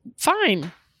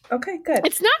 Fine. Okay, good.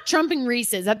 It's not trumping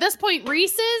Reese's. At this point,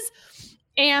 Reese's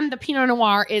and the Pinot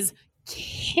Noir is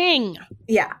king.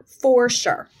 Yeah, for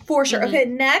sure. For sure. Mhm. Okay,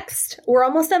 next, we're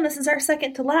almost done. This is our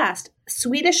second to last.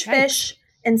 Swedish fish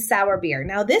and sour beer.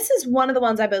 Now, this is one of the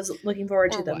ones I was looking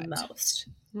forward to the most.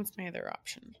 What's my other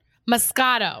option?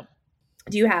 Moscato.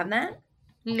 Do you have that?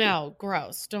 No,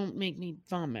 gross. Don't make me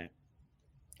vomit.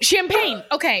 Champagne.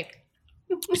 Okay.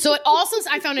 So it also,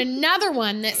 I found another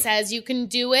one that says you can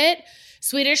do it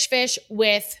Swedish fish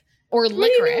with or licorice. What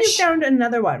do you mean you found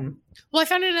another one? Well, I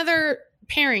found another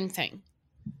pairing thing.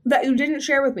 That you didn't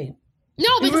share with me.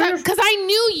 No, because I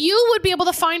knew you would be able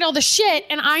to find all the shit,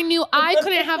 and I knew I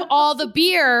couldn't have all the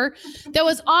beer that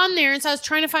was on there, and so I was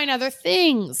trying to find other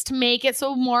things to make it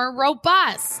so more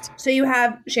robust. So you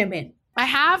have champagne. I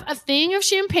have a thing of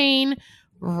champagne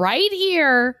right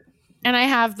here, and I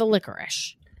have the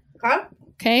licorice.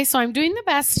 Okay, so I'm doing the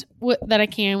best that I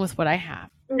can with what I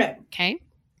have. Okay.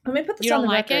 Let me put this you on don't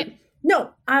the like record. it?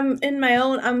 No, I'm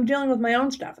dealing with my own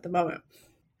stuff at the moment.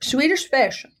 Swedish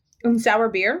fish and sour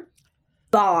beer,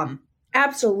 bomb.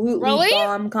 Absolutely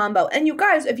bomb combo. And you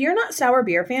guys, if you're not sour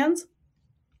beer fans,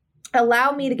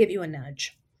 allow me to give you a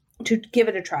nudge to give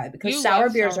it a try because sour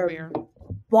beers are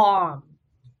bomb.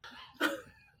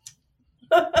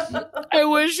 I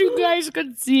wish you guys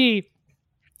could see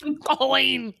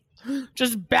Colleen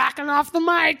just backing off the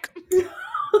mic.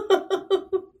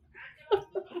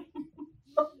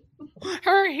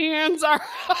 Her hands are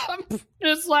up.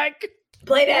 It's like,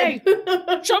 play hey,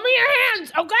 show me your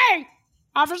hands. Okay,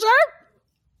 officer.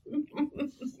 Oh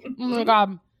my God.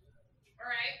 All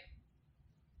right.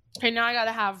 Okay, now I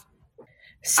gotta have.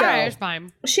 So, all right, it's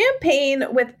fine. Champagne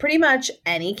with pretty much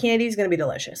any candy is going to be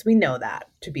delicious. We know that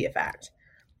to be a fact.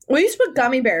 We used to put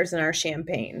gummy bears in our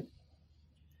champagne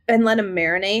and let them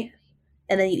marinate.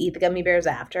 And then you eat the gummy bears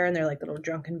after, and they're like little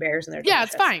drunken bears, and they're delicious. Yeah,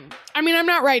 it's fine. I mean, I'm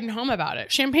not writing home about it.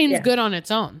 Champagne's good on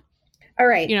its own. All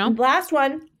right. You know? Last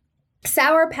one,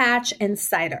 Sour Patch and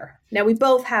cider. Now, we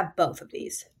both have both of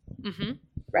these. Mm-hmm.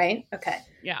 Right? Okay.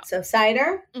 Yeah. So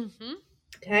cider. Mm-hmm.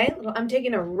 Okay. I'm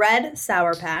taking a red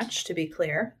Sour Patch, to be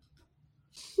clear.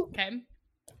 Okay.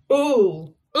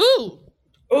 Ooh. Ooh.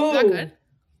 Ooh. Is that good?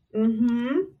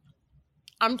 Mm-hmm.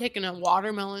 I'm taking a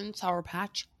watermelon Sour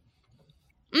Patch.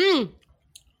 Mmm.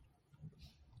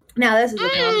 Now, this is a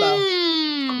combo.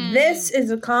 This is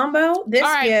a combo. This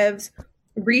gives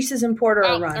Reese's and Porter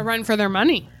a run. A run for their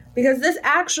money. Because this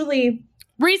actually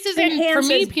Reese's and, for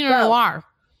me, Pinot Noir.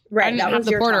 Right. I didn't have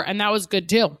the Porter, and that was good,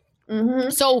 too. Mm-hmm.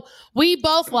 So, we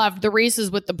both loved the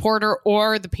Reese's with the Porter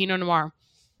or the Pinot Noir.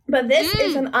 But this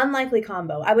is an unlikely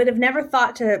combo. I would have never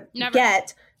thought to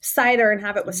get cider and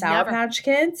have it with Sour Patch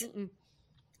Kids.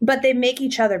 But they make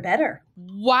each other better.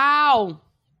 Wow.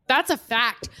 That's a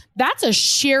fact. That's a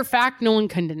sheer fact no one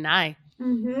can deny.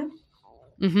 Mm-hmm.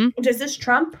 Mm-hmm. Does this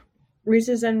trump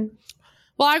Reese's and...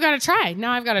 Well, I've got to try.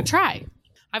 Now I've got to try.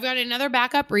 I've got another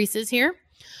backup Reese's here.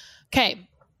 Okay.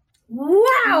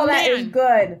 Wow, that is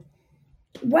good.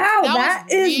 Wow, that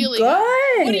is really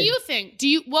good. What do you think?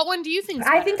 What one do you think?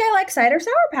 I think I like cider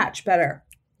Sour Patch better.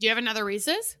 Do you have another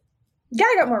Reese's? Yeah,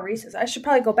 I got more Reese's. I should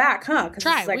probably go back, huh?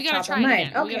 Try. We gotta try it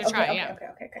again. Okay, we gotta try. Yeah.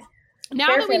 Okay.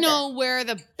 Now that we know where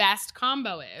the best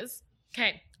combo is,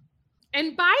 okay.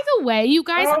 And by the way, you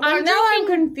guys, I'm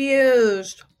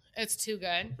confused. It's too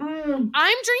good. I'm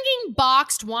drinking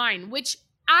boxed wine, which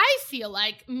I feel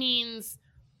like means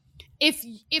if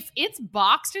it's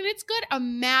boxed and it's good,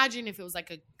 imagine if it was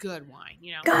like a good wine,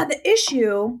 you know? God, the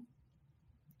issue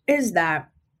is that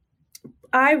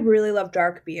I really love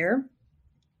dark beer.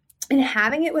 And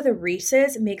having it with a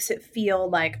Reese's makes it feel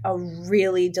like a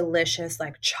really delicious,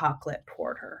 like chocolate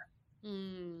porter.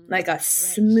 Like a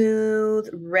smooth,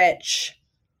 rich.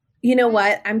 You know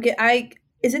what?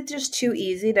 Is it just too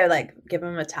easy to like give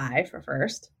them a tie for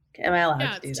first? Am I allowed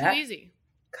to do that? Yeah, it's too easy.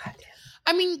 God damn.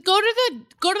 I mean, go to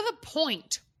the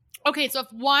point. Okay, so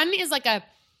if one is like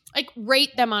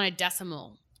rate them on a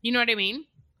decimal. You know what I mean?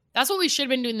 That's what we should have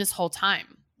been doing this whole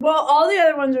time. Well, all the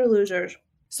other ones are losers.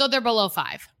 So they're below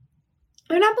 5.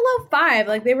 They're not below 5.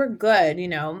 Like, they were good, you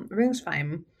know. Everything's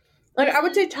fine. Like, I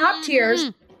would say top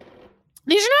tiers.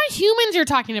 These are not humans you're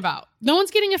talking about. No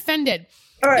one's getting offended.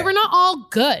 All right. They were not all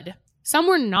good. Some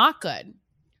were not good.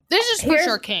 This is for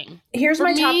sure king. Here's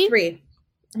my top three.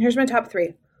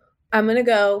 I'm going to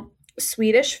go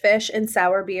Swedish Fish and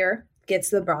Sour Beer gets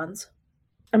the bronze.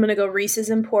 I'm going to go Reese's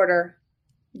and Porter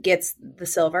gets the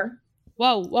silver.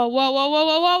 Whoa.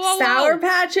 Sour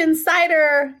Patch and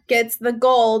Cider gets the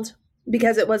gold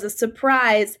because it was a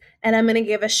surprise. And I'm going to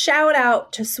give a shout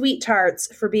out to Sweet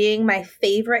Tarts for being my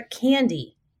favorite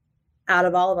candy out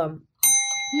of all of them.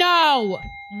 No.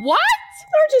 What?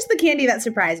 Or just the candy that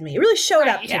surprised me. It really showed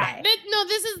up today. No,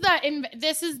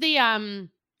 this is the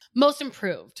most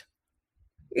improved.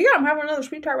 Yeah, I'm having another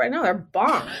Sweet Tart right now. They're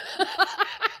bomb.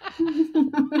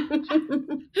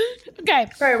 Okay.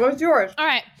 All right, what's yours? All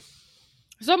right.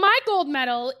 So my gold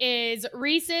medal is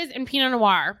Reese's and Pinot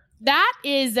Noir. That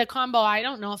is a combo. I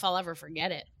don't know if I'll ever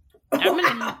forget it. I'm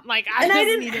gonna I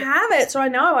didn't have it, so I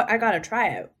know I gotta try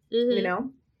it. Mm-hmm. You know.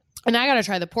 And I gotta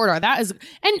try the porter. That is,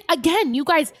 and again, you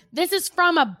guys, this is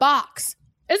from a box.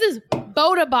 This is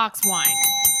Boda box wine.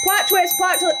 Plot twist.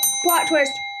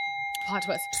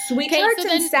 Sweet Tarts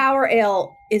and Sour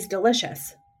Ale is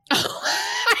delicious. I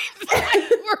thought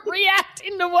you were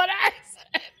reacting to what I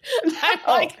said. I'm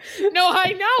like, no,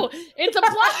 I know. It's a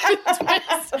plot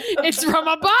twist. It's from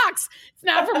a box. It's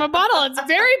not from a bottle. It's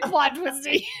very plot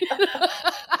twisty.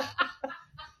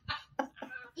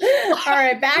 All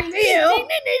right, back to you. Ding,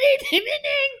 ding, ding, ding, ding,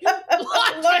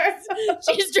 ding.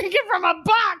 She's drinking from a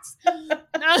box.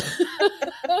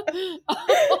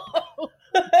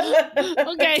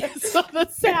 Okay, so the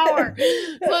sour.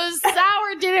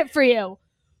 Did it for you.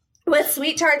 With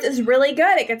Sweet Tarts is really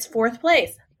good. It gets 4th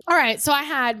place. All right, so I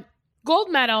had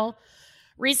gold medal,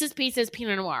 Reese's Pieces,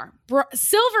 Pinot Noir.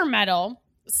 Silver medal,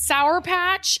 Sour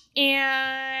Patch,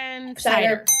 and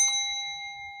cider.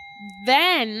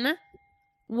 Then,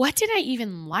 what did I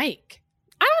even like?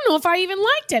 I don't know if I even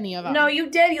liked any of them. No, you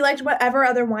did. You liked whatever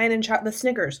other wine and the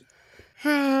Snickers.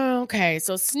 Okay,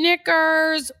 so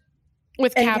Snickers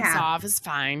with caps off is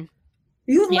fine.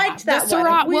 You liked that one.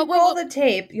 If we roll the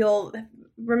tape, you'll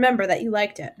remember that you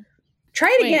liked it.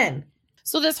 Try it again.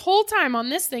 So this whole time on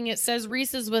this thing, it says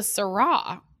Reese's with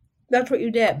Syrah. That's what you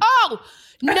did. Oh,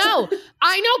 no.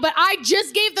 I know, but I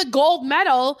just gave the gold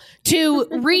medal to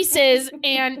Reese's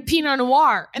and Pinot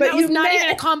Noir. And that was not even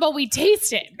a combo we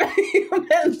tasted. You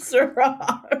meant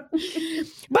Syrah.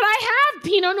 But I have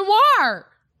Pinot Noir.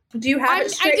 Do you have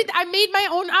it straight? I made my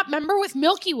own up, remember, with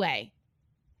Milky Way.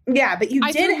 Yeah, but you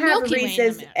did have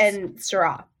Reese's and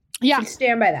Syrah. Yeah. So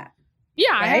stand by that.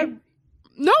 Yeah, right?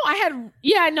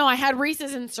 I had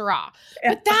Reese's and Syrah.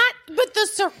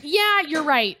 Yeah. You're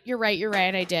right.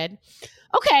 I did.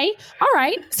 Okay. All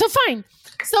right. So fine.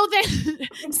 So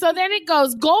then it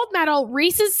goes gold medal,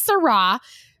 Reese's Syrah,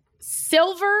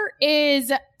 silver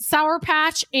is Sour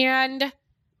Patch and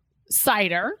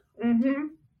cider. Mm-hmm.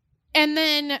 And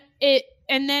then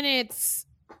it's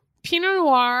Pinot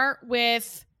Noir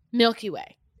with Milky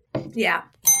Way. Yeah.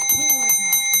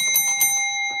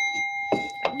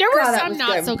 There were some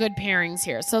not so good pairings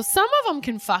here. So some of them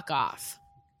can fuck off.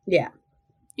 Yeah.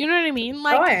 You know what I mean?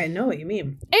 I know what you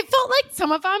mean. It felt like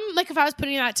some of them, if I was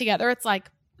putting that together, it's like,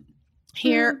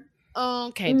 here,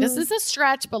 this is a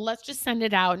stretch, but let's just send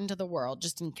it out into the world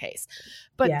just in case.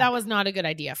 But that was not a good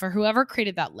idea for whoever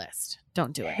created that list.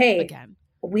 Don't do it again.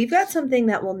 We've got something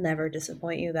that will never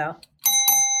disappoint you, though.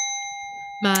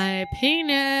 My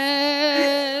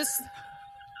penis.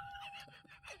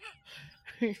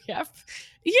 Yep.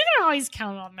 You can always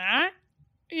count on that,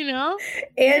 you know?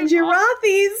 And your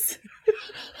Rothies.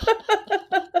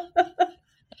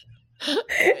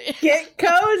 Get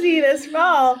cozy this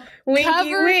fall. Winky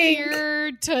cover wink.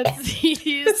 Your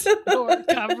tootsies or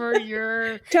cover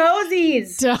your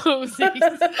toesies.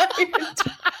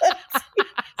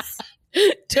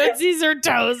 Tootsies or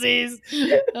toesies.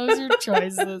 Those are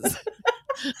choices.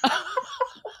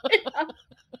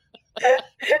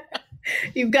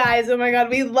 You guys, oh my God,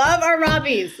 we love our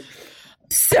Robbies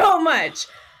so much.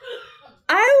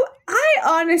 I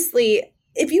honestly,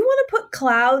 if you want to put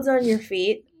clouds on your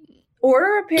feet,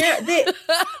 order a pair. They're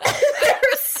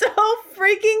so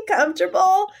freaking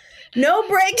comfortable. No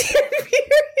break-in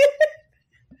period.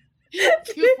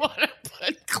 If you want to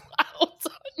put clouds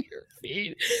on your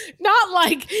feet. Not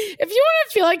like, if you want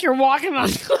to feel like you're walking on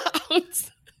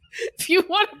clouds. If you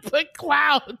want to put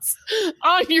clouds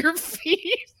on your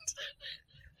feet.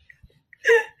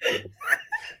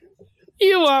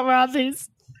 You want Rothies.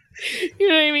 You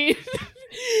know what I mean?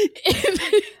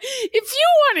 If you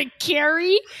want to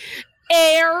carry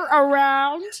air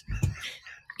around,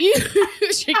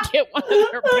 You should get one of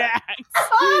their bags.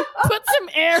 Put some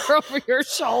air over your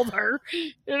shoulder.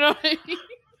 You know what I mean?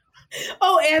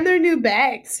 Oh, and their new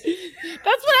bags. That's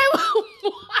what I want.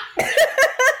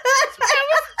 That's what I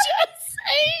was just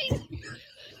saying.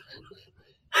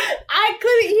 I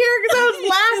couldn't hear because I was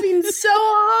laughing so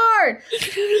hard.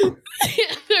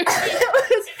 It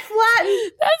was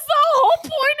flattened. That's the whole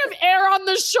point of air on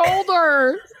the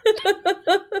shoulder.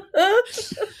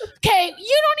 Okay,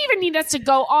 you don't even need us to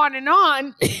go on and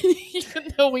on,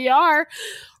 even though we are.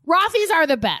 Rothy's are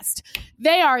the best.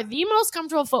 They are the most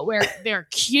comfortable footwear. They're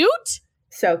cute.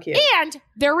 So cute. And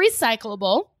they're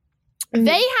recyclable. Mm-hmm.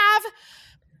 They have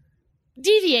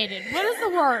deviated. What is the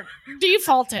word?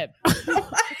 Defaulted.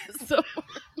 So,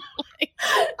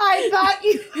 I thought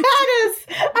you had us.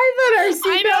 I thought our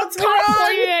seatbelts were on.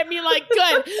 Pointed at me like,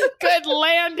 good,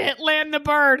 land it, land the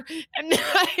bird. And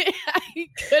I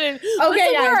couldn't. Okay, what's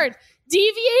the word?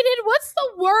 Deviated? What's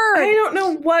the word? I don't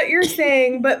know what you're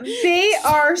saying, but they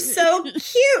are so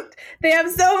cute. They have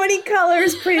so many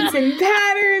colors, prints, and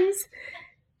patterns.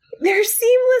 They're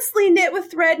seamlessly knit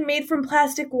with thread made from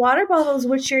plastic water bottles,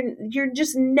 which you're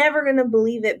just never going to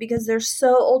believe it because they're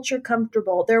so ultra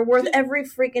comfortable. They're worth every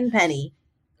freaking penny.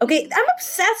 Okay, I'm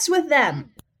obsessed with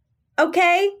them.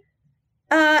 Okay?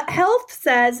 Health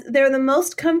says they're the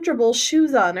most comfortable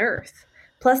shoes on earth.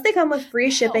 Plus, they come with free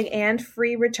shipping and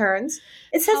free returns.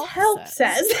 It says Health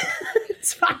says.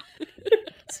 It's fine.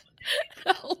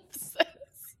 Health says.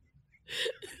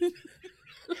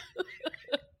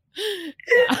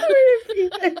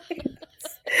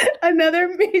 Another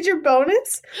major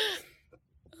bonus.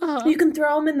 You can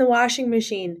throw them in the washing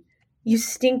machine. You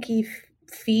stinky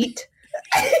feet.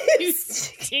 You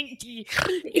stinky.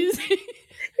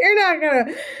 You're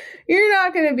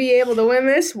not gonna be able to win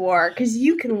this war because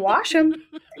you can wash them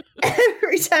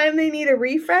every time they need a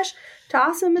refresh.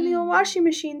 Toss them in the old washing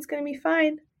machine. It's gonna be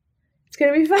fine. It's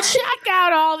gonna be fine. Check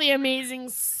out all the amazing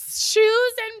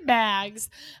shoes and bags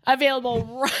available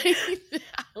right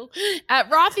now at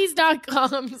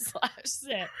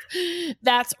rothys.com/sip.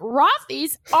 That's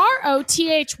Rothys,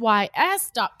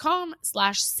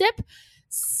 ROTHYS.com/sip.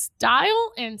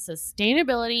 Style and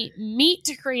sustainability meet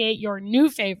to create your new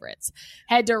favorites.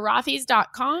 Head to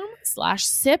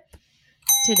rothys.com/sip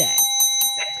today.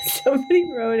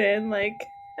 Somebody wrote in, like,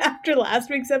 after last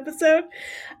week's episode,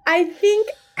 I think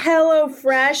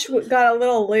HelloFresh got a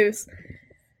little loose.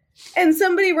 And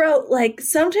somebody wrote, like,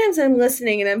 sometimes I'm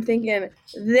listening and I'm thinking,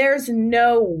 there's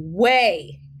no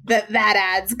way that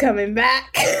ad's coming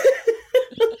back.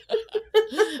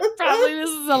 Probably this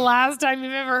is the last time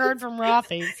you've ever heard from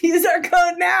Rothy's. Use our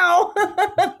code now.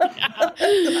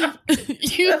 Yeah.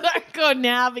 Use our code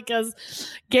now because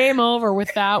game over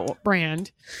with that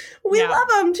brand. We love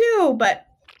them too, but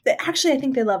actually I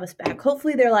think they love us back.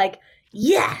 Hopefully they're like,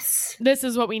 yes, this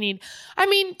is what we need. I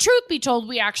mean, truth be told,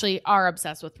 we actually are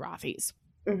obsessed with Rothy's.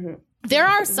 Mm-hmm. There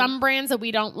are some brands that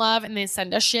we don't love and they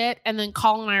send us shit, and then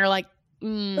Colin and I are like,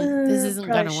 this isn't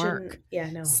going to work. Yeah,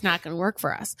 no. It's not going to work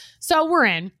for us. So we're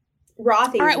in.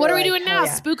 Rothy's. All right, what are we doing now? Yeah.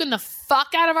 Spooking the fuck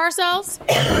out of ourselves?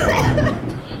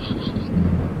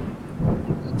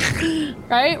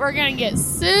 Right? We're going to get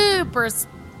super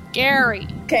scary.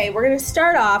 Okay, we're going to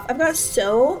start off. I've got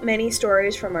so many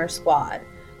stories from our squad,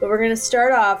 but we're going to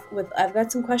start off with, I've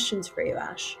got some questions for you,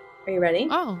 Ash. Are you ready?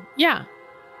 Oh, yeah.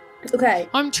 Okay.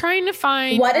 I'm trying to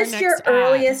find what is your ad.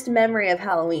 earliest memory of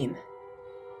Halloween?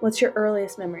 What's your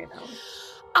earliest memory of Halloween?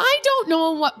 I don't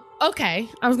know what. Okay,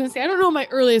 I was gonna say I don't know what my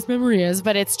earliest memory is,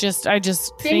 but it's just I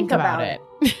just think about it.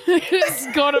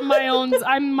 Just go to my own.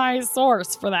 I'm my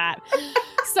source for that.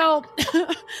 So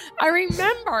I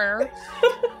remember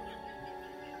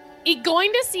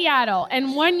going to Seattle,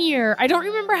 and one year I don't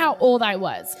remember how old I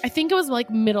was. I think it was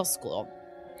like middle school.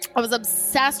 I was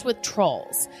obsessed with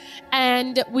trolls,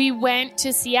 and we went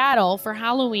to Seattle for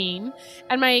Halloween,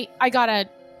 and I got a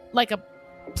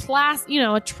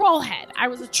troll head. I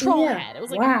was a troll head. It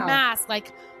was like a mask,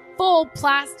 like full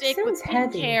plastic with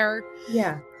pink hair.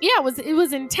 Yeah. Yeah, it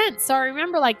was intense. So I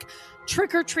remember like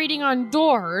trick-or-treating on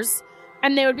doors,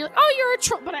 and they would be like, oh, you're a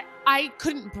troll. But I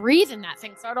couldn't breathe in that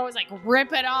thing. So I'd always like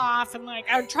rip it off, and like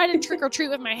I would try to trick-or-treat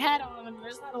with my head on, and I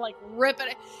just had to like rip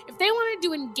it. If they wanted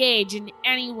to engage in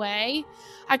any way,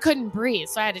 I couldn't breathe.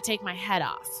 So I had to take my head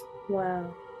off.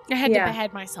 Wow. I had to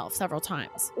behead myself several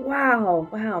times. Wow.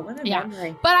 What a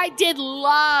memory. But I did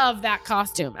love that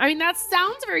costume. I mean, that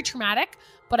sounds very traumatic,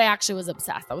 but I actually was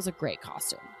obsessed. That was a great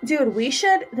costume. Dude, we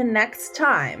should, the next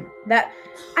time that,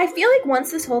 I feel like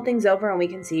once this whole thing's over and we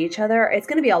can see each other, it's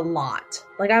going to be a lot.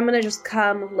 Like, I'm going to just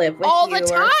come live with all you the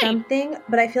time or something.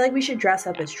 But I feel like we should dress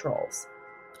up as trolls.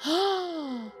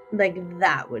 Like,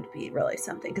 that would be really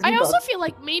something. I also feel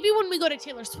like maybe when we go to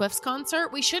Taylor Swift's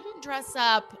concert, we shouldn't dress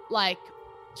up like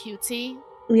cutesy.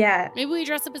 Yeah. Maybe we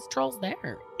dress up as trolls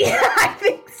there. Yeah, I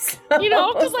think so. You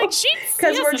know, because like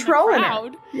because we're trolling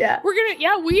her. Yeah.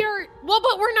 We are. Well,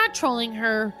 but we're not trolling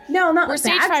her. No, not we're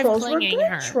stage bad 5 trolls. clinging We're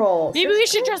good her. trolls. Maybe We're we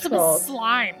should good dress trolls. up as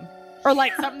slime. Or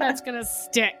like something that's going to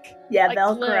stick. Yeah, like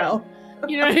Velcro. Glue.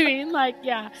 You know what I mean? Like,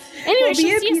 yeah. Anyway,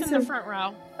 she'll see us in the front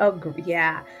row. Oh,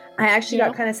 yeah. I actually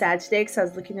got kind of sad today because I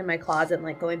was looking in my closet and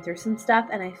like going through some stuff,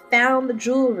 and I found the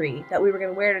jewelry that we were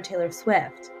going to wear to Taylor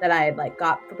Swift that I had like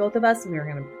got for both of us, and we were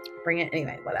going to bring it.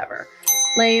 Anyway, whatever.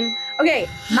 Lame. Okay,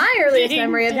 my earliest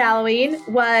memory of Halloween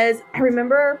was, I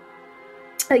remember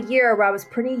a year where I was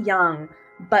pretty young,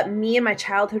 but me and my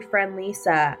childhood friend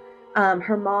Lisa,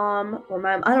 her mom or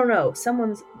I don't know,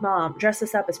 someone's mom dressed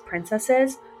us up as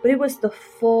princesses, but it was the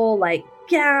full like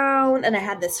gown, and I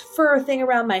had this fur thing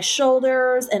around my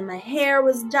shoulders, and my hair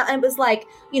was done. It was like,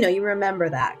 you know, you remember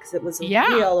that because it was a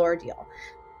real ordeal.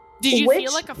 Did you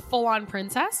feel like a full-on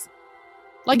princess?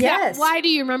 Like yes. That? Why do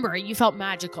you remember it? You felt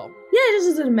magical. Yeah, it just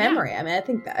is a memory. I mean, I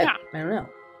think that. I don't know.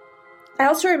 I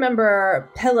also remember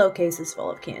pillowcases full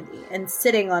of candy and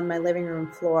sitting on my living room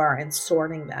floor and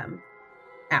sorting them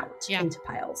out into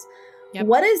piles. Yep.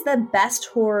 What is the best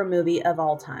horror movie of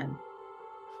all time?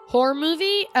 Horror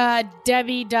movie?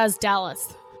 Debbie Does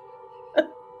Dallas.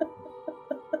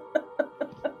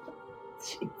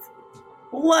 Jeez.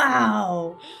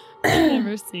 Wow. I've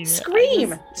never seen it.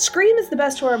 Scream. Scream is the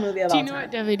best horror movie of all time. Do you know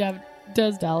what Debbie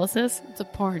Does Dallas is? It's a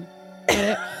porn.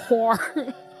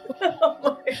 Horror.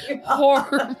 Oh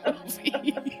horror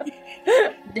movie.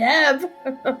 Deb.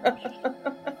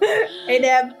 Hey,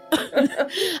 Deb.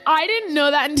 I didn't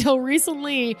know that until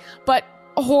recently, but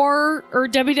horror or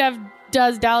Debbie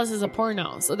Does Dallas is a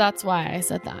porno, so that's why I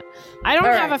said that. I don't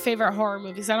have a favorite horror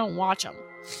movie because I don't watch them.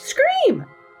 Scream.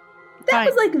 That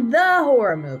was like the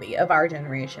horror movie of our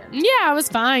generation. Yeah, it was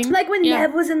fine. Like when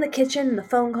Nev was in the kitchen and the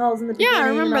phone calls in the beginning. Yeah, I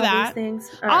remember and all that. These things.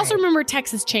 I also remember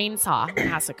Texas Chainsaw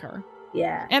Massacre.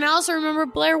 Yeah. And I also remember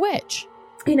Blair Witch.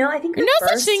 You know, I think there's no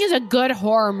such thing as a good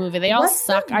horror movie. They all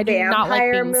suck. I do not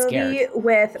like being scared.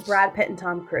 With Brad Pitt and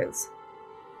Tom Cruise.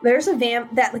 There's a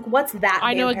what's that?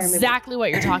 I know exactly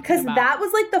what you're talking about. Because that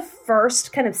was like the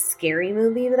first kind of scary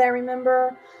movie that I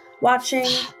remember watching.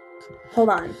 Hold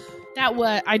on.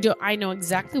 I know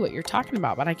exactly what you're talking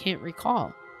about, but I can't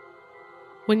recall.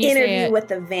 When you Interview with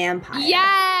the Vampire.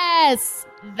 Yes,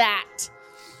 that.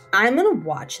 I'm gonna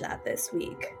watch that this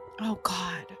week. Oh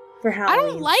God. For Halloween. I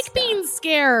don't like being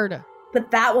scared.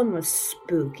 But that one was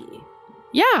spooky.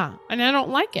 Yeah, and I don't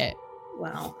like it.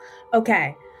 Well,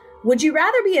 okay. Would you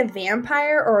rather be a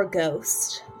vampire or a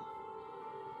ghost?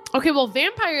 Okay, well,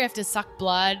 vampire you have to suck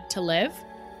blood to live.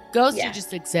 Ghosts, you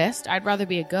just exist. I'd rather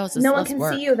be a ghost. No one can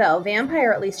see you, though.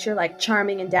 Vampire, at least you're like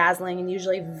charming and dazzling and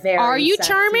usually very Are you sexy.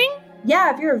 Charming?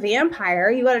 Yeah, if you're a vampire,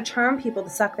 you got to charm people to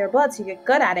suck their blood so you get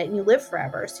good at it and you live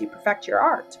forever, so you perfect your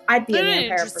art. I'd be a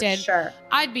vampire for sure.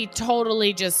 I'd be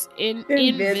totally just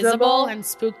invisible and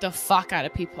spook the fuck out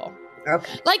of people.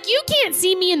 Okay. Like, you can't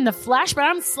see me in the flesh, but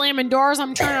I'm slamming doors,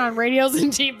 I'm turning on radios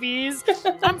and TVs,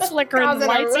 I'm flickering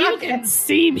lights. You can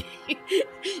see me.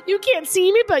 You can't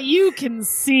see me, but you can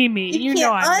see me. You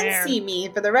know I'm there. You can't unsee me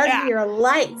for the rest of your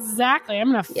life. Exactly.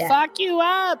 I'm going to fuck you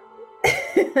up.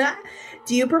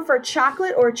 Do you prefer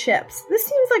chocolate or chips? This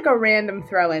seems like a random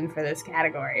throw-in for this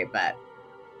category, but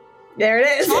there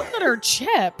it is. Chocolate or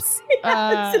chips?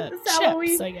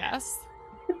 Chips, I guess.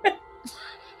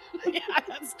 Yeah,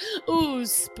 ooh,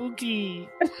 spooky.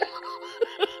 It's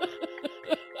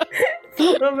a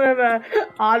little bit of an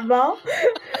oddball.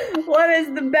 What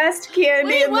is the best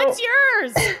candy? Wait, what's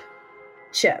yours?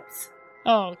 Chips.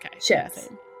 Oh, okay. Chips.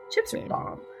 Yeah, chips are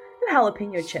bomb. I had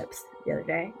jalapeno chips the other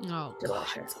day. Oh,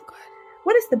 delicious. God, so good.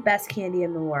 What is the best candy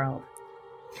in the world?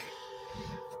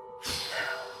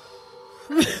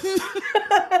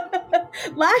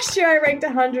 Last year I ranked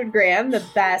 100 gram the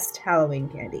best Halloween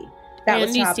candy. That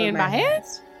was top of my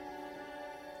list.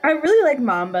 I really like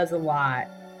Mambas a lot.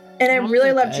 And I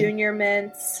really love Junior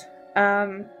Mints.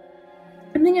 I'm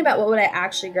thinking about what would I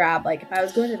actually grab, like if I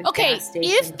was going to the gas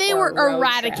station. If they were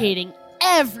eradicating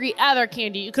every other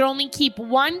candy, you could only keep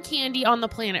one candy on the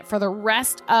planet for the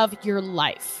rest of your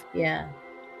life. Yeah.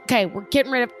 Okay, we're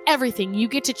getting rid of everything. You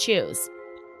get to choose.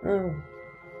 Oh.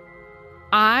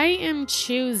 I am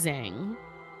choosing.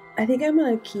 I think I'm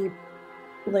going to keep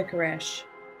licorice.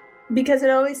 Because it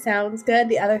always sounds good.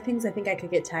 The other things I think I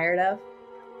could get tired of.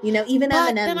 You know, even M&Ms.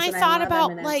 But then I thought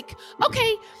about M&Ms. Like,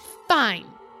 okay, fine.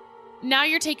 Now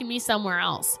you're taking me somewhere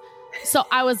else. So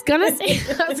I was gonna say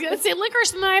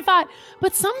licorice, and then I thought,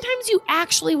 but sometimes you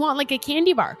actually want like a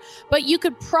candy bar. But you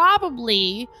could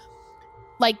probably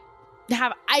like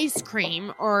have ice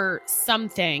cream or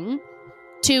something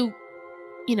to,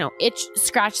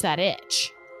 scratch that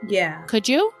itch. Yeah. Could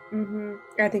you? Mm-hmm.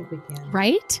 I think we can.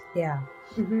 Right? Yeah.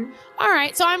 Mm-hmm. All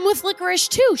right. So I'm with licorice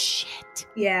too. Shit.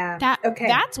 Yeah. Okay.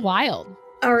 That's wild.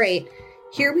 All right.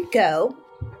 Here we go.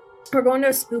 We're going to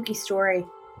a spooky story.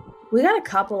 We got a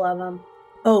couple of them.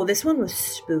 Oh, this one was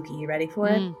spooky. You ready for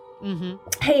it? Mm-hmm.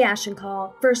 Hey, Ash and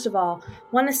Call. First of all,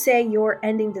 want to say your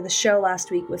ending to the show last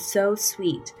week was so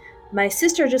sweet. My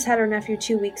sister just had her nephew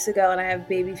 2 weeks ago, and I have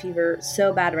baby fever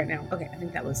so bad right now. Okay, I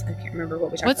can't remember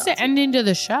what we talked about. What's the ending to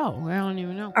the show? I don't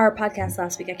even know. Our podcast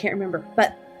last week. I can't remember,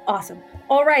 but awesome.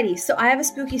 Alrighty, so I have a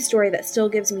spooky story that still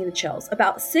gives me the chills.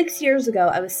 About 6 years ago,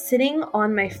 I was sitting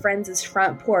on my friend's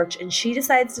front porch, and she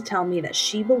decides to tell me that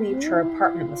she believed her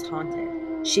apartment was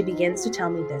haunted. She begins to tell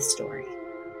me this story.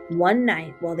 One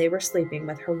night, while they were sleeping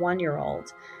with her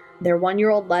 1-year-old, their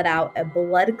 1-year-old let out a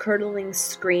blood-curdling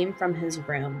scream from his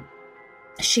room.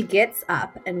 She gets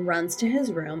up and runs to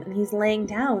his room, and he's laying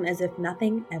down as if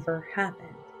nothing ever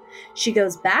happened. She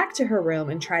goes back to her room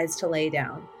and tries to lay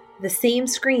down. The same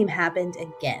scream happened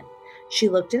again. She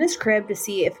looked in his crib to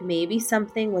see if maybe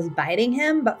something was biting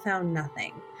him, but found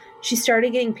nothing. She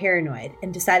started getting paranoid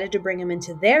and decided to bring him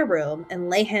into their room and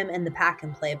lay him in the pack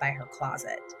and play by her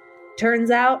closet.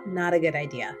 Turns out, not a good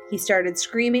idea. He started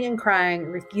screaming and crying,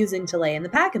 refusing to lay in the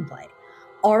pack and play.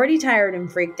 Already tired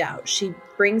and freaked out, she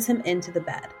brings him into the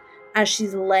bed. As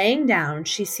she's laying down,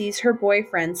 she sees her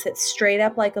boyfriend sit straight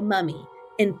up like a mummy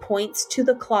and points to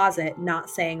the closet,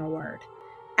 not saying a word.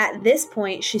 At this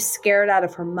point, she's scared out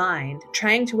of her mind,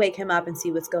 trying to wake him up and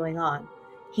see what's going on.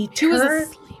 He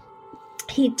turns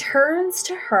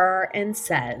to her and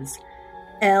says,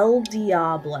 El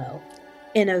Diablo,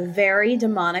 in a very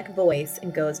demonic voice,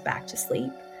 and goes back to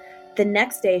sleep. The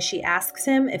next day, she asks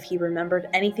him if he remembered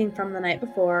anything from the night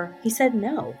before. He said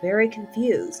no, very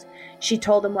confused. She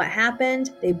told him what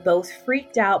happened. They both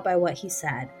freaked out by what he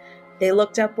said. They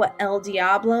looked up what El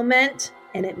Diablo meant,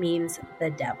 and it means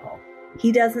the devil.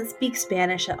 He doesn't speak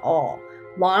Spanish at all.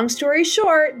 Long story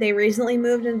short, they recently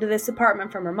moved into this apartment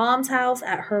from her mom's house.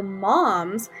 At her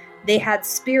mom's, they had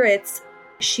spirits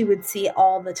she would see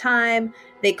all the time.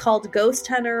 They called ghost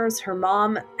hunters her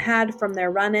mom had from their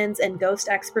run-ins, and ghost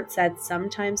experts said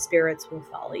sometimes spirits will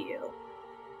follow you.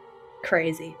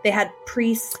 Crazy. They had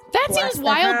priests. That seems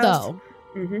wild, though.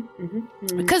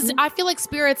 Because I feel like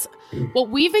spirits, what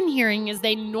we've been hearing is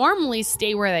they normally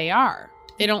stay where they are.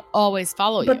 They don't always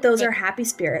follow you. But those are happy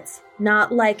spirits,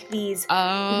 not like these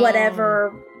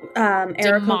whatever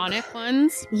demonic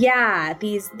ones. Yeah,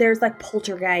 there's like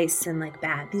poltergeists and like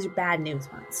these are bad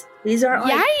news ones. These are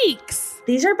yikes.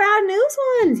 These are bad news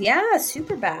ones. Yeah,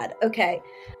 super bad. Okay.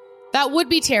 That would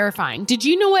be terrifying. Did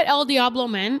you know what El Diablo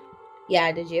meant?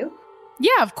 Yeah, did you?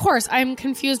 Yeah, of course. I'm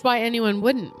confused why anyone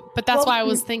wouldn't. But that's why I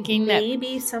was thinking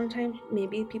maybe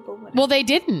people would. Well, they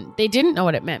didn't. They didn't know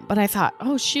what it meant. But I thought,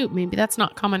 oh, shoot, maybe that's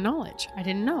not common knowledge. I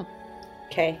didn't know.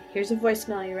 Okay, here's a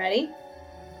voicemail. You ready?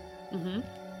 Mm-hmm.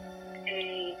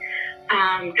 Hey,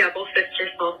 double sister,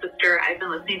 soul sister. I've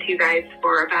been listening to you guys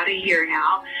for about a year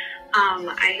now.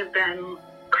 I have been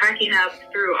cracking up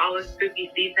through all of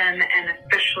spooky season, and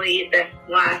especially this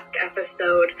last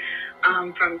episode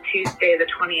from Tuesday the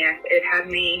 20th.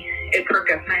 It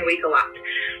perked up my week a lot.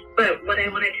 But what I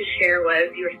wanted to share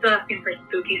was, you were still asking for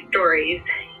spooky stories,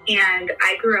 and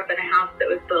I grew up in a house that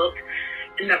was built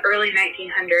in the early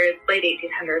 1900s, late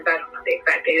 1800s, I don't know the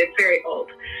exact date, it's very old.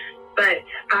 But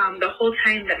the whole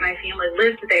time that my family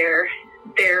lived there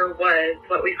was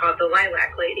what we called the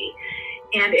lilac lady.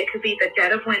 And it could be the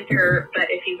dead of winter, but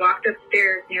if you walked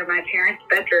upstairs near my parents'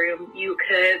 bedroom, you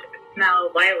could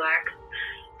smell lilacs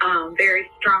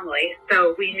very strongly.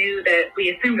 So we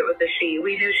assumed it was a she.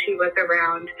 We knew she was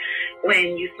around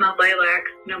when you smelled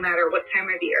lilacs, no matter what time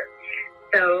of year.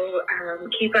 So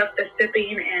keep up the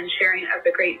sipping and sharing of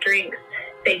the great drinks.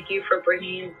 Thank you for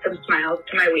bringing some smiles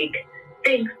to my week.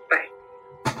 Thanks.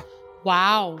 Bye.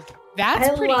 Wow.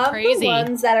 That's pretty crazy. I love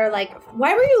the ones that are like,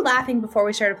 why were you laughing before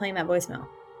we started playing that voicemail?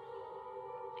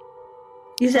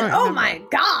 You said, oh my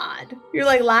God. You're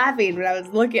like laughing when I was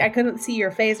looking. I couldn't see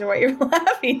your face or what you're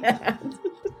laughing at.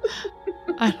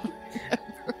 I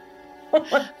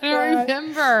don't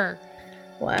remember.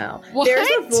 Wow. What? There's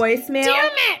a voicemail.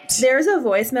 Damn it! There's a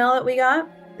voicemail that we got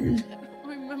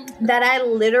that I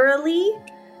literally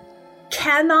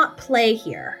cannot play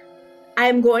here.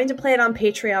 I'm going to play it on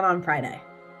Patreon on Friday.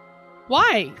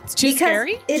 Why? It's too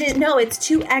scary? It is. No, it's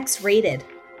too X rated.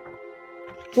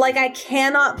 Like, I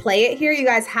cannot play it here. You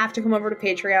guys have to come over to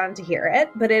Patreon to hear it.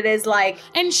 But it is like...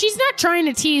 And she's not trying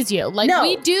to tease you. Like, no.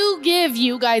 We do give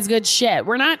you guys good shit.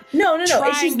 We're not No. It's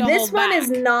just this one back. Is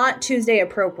not Tuesday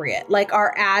appropriate. Like,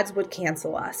 our ads would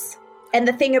cancel us. And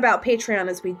the thing about Patreon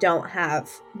is we don't have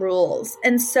rules.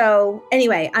 And so,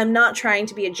 anyway, I'm not trying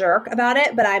to be a jerk about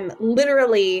it, but I'm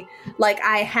literally, like,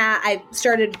 I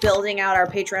started building out our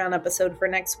Patreon episode for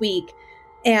next week,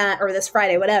 or this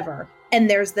Friday, whatever. And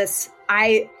there's this,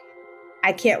 I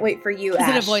can't wait for you,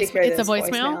 Ash, to hear it's this a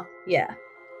voicemail? Yeah.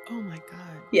 Oh my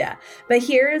God. Yeah. But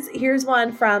here's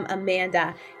one from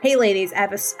Amanda. Hey, ladies,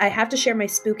 I have to share my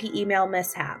spooky email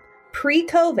mishap.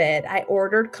 Pre-COVID, I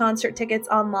ordered concert tickets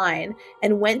online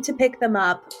and went to pick them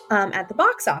up at the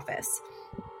box office.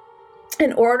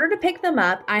 In order to pick them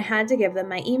up, I had to give them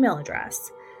my email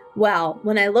address. Well,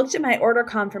 when I looked at my order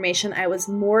confirmation, I was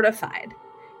mortified.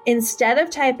 Instead of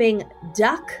typing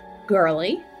Duck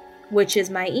Girly, which is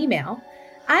my email,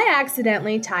 I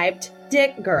accidentally typed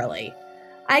Dick Girly.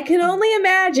 I can only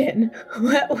imagine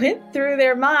what went through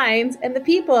their minds and the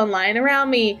people in line around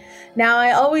me. Now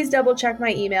I always double check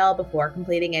my email before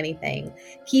completing anything.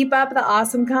 Keep up the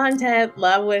awesome content.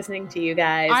 Love listening to you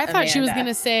guys. I thought she was going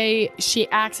to say she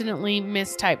accidentally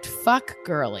mistyped Fuck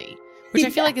Girly, which I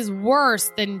feel like is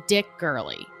worse than Dick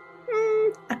Girly.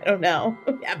 I don't know.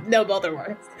 Yeah, no, both are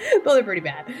worse. Both are pretty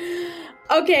bad.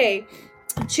 Okay,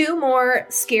 2 more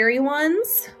scary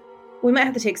ones. We might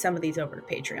have to take some of these over to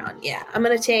Patreon. Yeah, I'm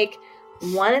going to take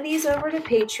one of these over to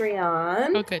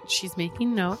Patreon. Oh, good. She's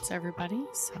making notes, everybody.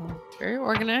 So, very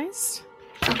organized.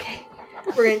 Okay.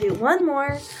 We're going to do one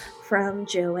more from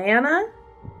Joanna.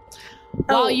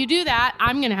 While you do that,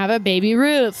 I'm going to have a baby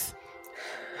Ruth.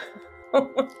 Oh,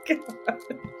 my God.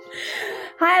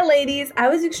 Hi, ladies.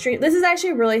 This is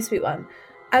actually a really sweet one.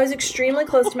 I was extremely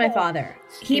close to my father.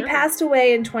 He passed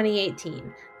away in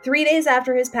 2018. 3 days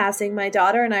after his passing, my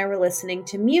daughter and I were listening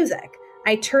to music.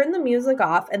 I turned the music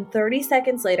off, and 30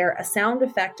 seconds later, a sound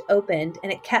effect opened,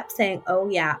 and it kept saying, "Oh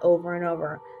yeah," over and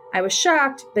over. I was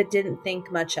shocked, but didn't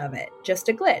think much of it. Just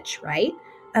a glitch, right?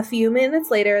 A few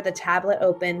minutes later, the tablet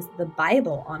opens the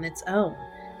Bible on its own.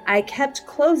 I kept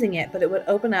closing it, but it would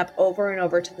open up over and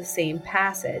over to the same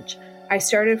passage. I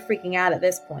started freaking out at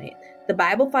this point. The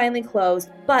Bible finally closed,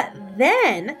 but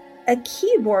then a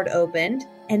keyboard opened,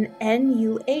 and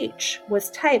NUH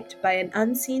was typed by an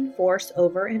unseen force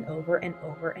over and over and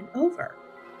over and over.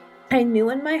 I knew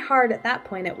in my heart at that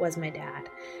point it was my dad.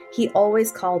 He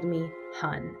always called me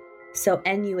Hun. So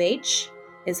NUH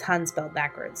is Hun spelled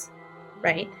backwards,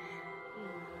 right?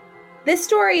 This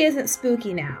story isn't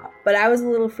spooky now, but I was a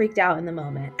little freaked out in the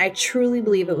moment. I truly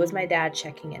believe it was my dad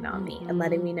checking in on me and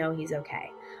letting me know he's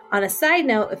okay. On a side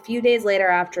note, a few days later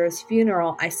after his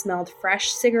funeral, I smelled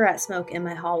fresh cigarette smoke in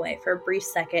my hallway for a brief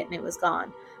second and it was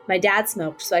gone. My dad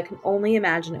smoked, so I can only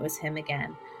imagine it was him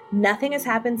again. Nothing has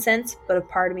happened since, but a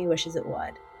part of me wishes it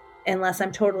would. Unless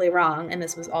I'm totally wrong and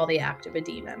this was all the act of a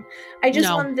demon. I just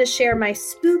wanted to share my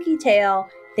spooky tale.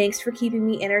 Thanks for keeping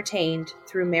me entertained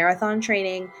through marathon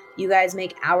training. You guys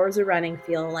make hours of running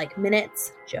feel like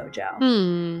minutes.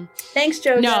 Jojo. Thanks,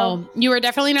 Jojo. No, you were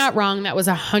definitely not wrong. That was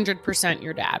 100%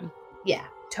 your dad. Yeah,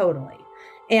 totally.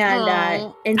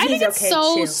 And and he's I think it's okay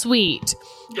so too. sweet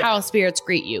how spirits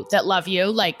greet you, that love you.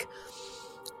 Like,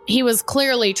 he was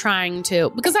clearly trying to,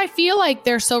 because I feel like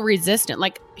they're so resistant.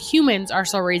 Like, humans are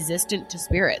so resistant to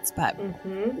spirits, but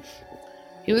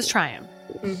he was trying.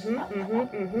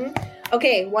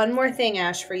 Okay, one more thing,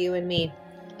 Ash, for you and me.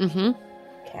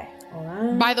 Okay, hold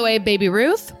on. By the way, baby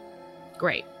Ruth,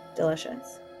 great.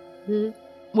 Delicious.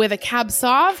 With a cab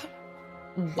sauv?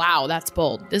 Wow, that's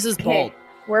bold. This is bold.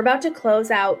 We're about to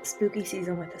close out spooky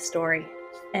season with a story,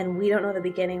 and we don't know the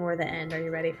beginning or the end. Are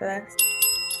you ready for this?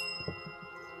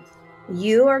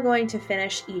 You are going to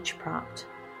finish each prompt.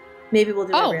 Maybe we'll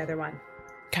do every other one.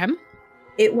 Okay.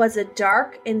 It was a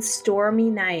dark and stormy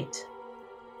night.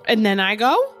 And then I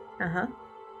go? Uh-huh.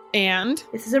 And?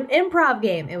 This is an improv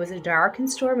game. It was a dark and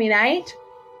stormy night.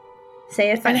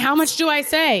 Say a sentence. And how much do I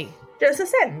say? Just a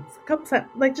sentence.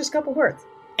 Just a couple words.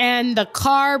 And the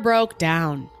car broke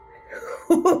down.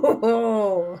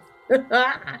 The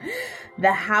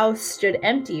house stood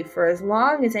empty for as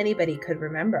long as anybody could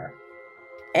remember.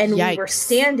 And we were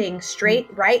standing straight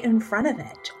right in front of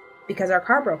it because our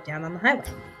car broke down on the highway.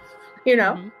 You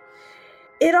know?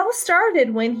 It all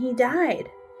started when he died.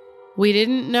 We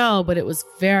didn't know, but it was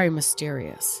very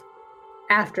mysterious.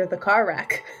 After the car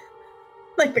wreck.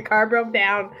 Like, the car broke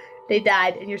down, they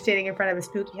died, and you're standing in front of a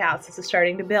spooky house. This is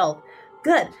starting to build.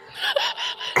 Good.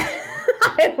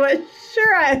 I was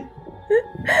sure I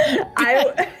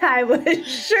was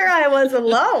sure I was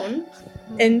alone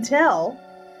until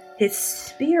his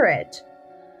spirit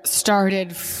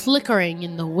started flickering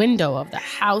in the window of the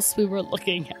house we were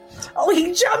looking at. Oh,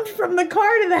 he jumped from the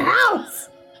car to the house.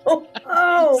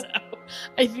 Oh.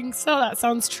 I think so. That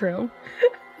sounds true.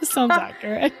 That sounds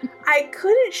accurate. I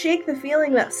couldn't shake the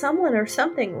feeling that someone or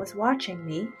something was watching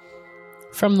me.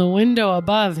 From the window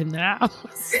above in the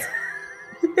house.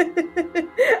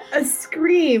 A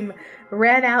scream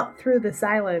ran out through the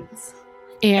silence.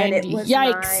 And it was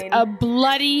yikes, mine. a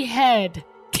bloody head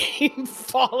came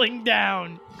falling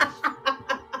down.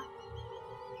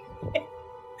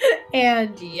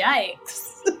 And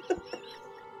yikes.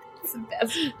 It's the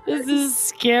best. This is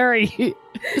scary.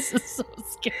 This is so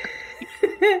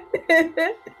scary.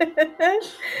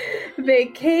 They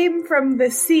came from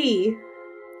the sea.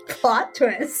 Plot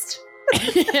twist.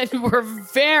 And we're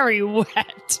very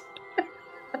wet.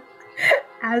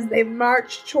 As they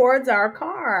marched towards our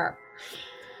car.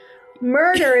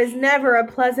 Murder is never a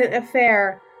pleasant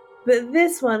affair, but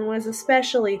this one was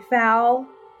especially foul.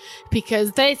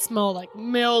 Because they smell like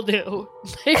mildew.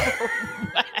 They were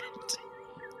wet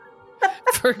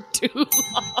for too long.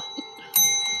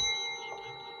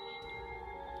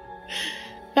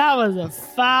 That was a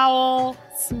foul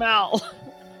smell.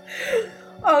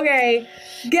 Okay,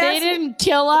 They didn't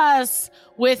kill us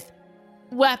with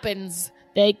weapons.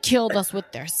 They killed us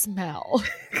with their smell.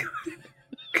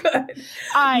 Good.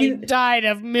 I died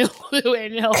of mildew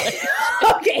inhalation.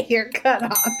 Okay, you're cut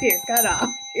off.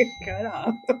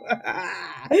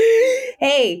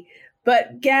 Hey,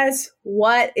 but guess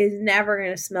what is never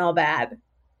going to smell bad?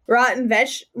 Rotten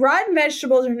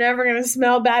vegetables are never going to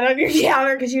smell bad on your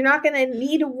counter because you're not going to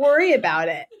need to worry about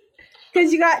it.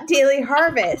 Because you got Daily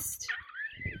Harvest.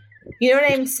 You know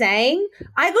what I'm saying?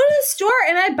 I go to the store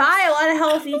and I buy a lot of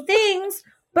healthy things,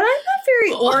 but I'm not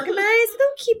very organized. I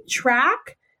don't keep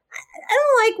track. I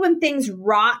don't like when things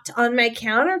rot on my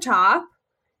countertop.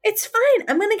 It's fine.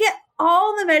 I'm going to get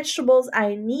all the vegetables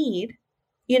I need,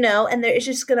 and it's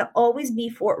just going to always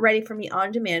be ready for me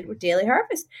on demand with Daily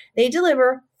Harvest. They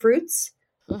deliver fruits,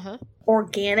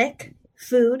 organic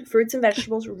food, fruits and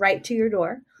vegetables right to your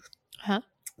door. It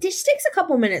just takes a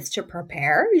couple minutes to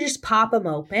prepare. You just pop them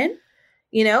open,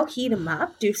 heat them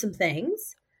up, do some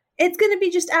things. It's going to be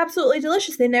just absolutely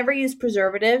delicious. They never use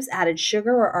preservatives, added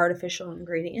sugar, or artificial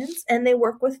ingredients, and they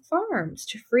work with farms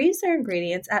to freeze their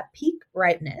ingredients at peak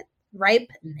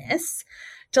ripeness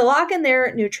to lock in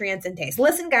their nutrients and taste.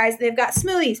 Listen, guys, they've got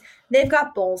smoothies, they've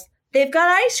got bowls, they've got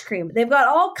ice cream, they've got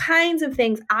all kinds of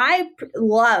things. I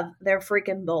love their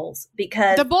freaking bowls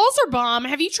because the bowls are bomb.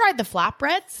 Have you tried the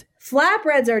flatbreads?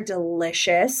 Flatbreads are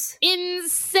delicious.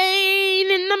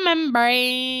 Insane in the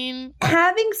membrane.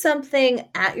 Having something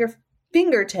at your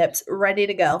fingertips ready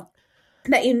to go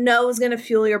that is going to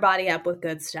fuel your body up with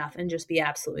good stuff and just be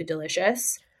absolutely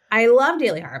delicious. I love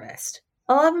Daily Harvest.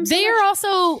 I love them so They much. are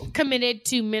also committed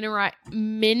to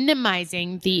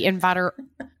minimizing the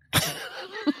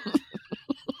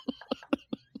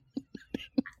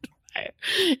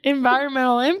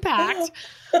environmental impact.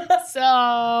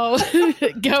 So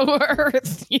go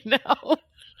Earth,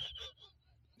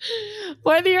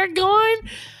 whether you're doing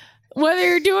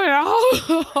a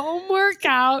home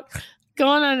workout,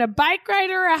 going on a bike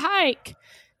ride or a hike,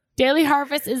 Daily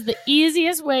Harvest is the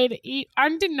easiest way to eat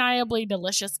undeniably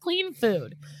delicious, clean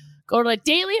food. Go to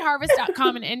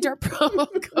dailyharvest.com and enter promo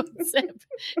code SIP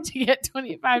to get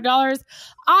 $25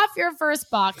 off your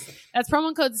first box. That's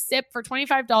promo code SIP for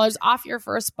 $25 off your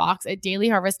first box at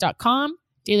dailyharvest.com.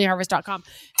 dailyharvest.com.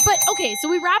 But okay, so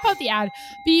we wrap out the ad.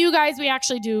 But you guys, we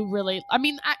actually do really,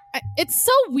 it's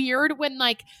so weird when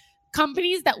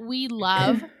companies that we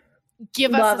love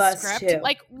give us a script.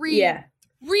 Too.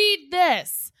 Read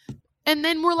this. And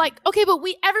then we're like, okay, but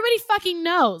everybody fucking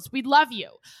knows we love you.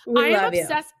 I am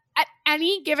obsessed. At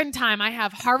any given time, I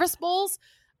have Harvest Bowls,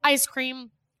 ice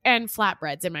cream, and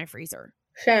flatbreads in my freezer.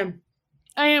 Same.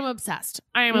 I am obsessed.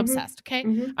 Obsessed, okay?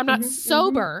 I'm not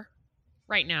sober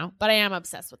right now, but I am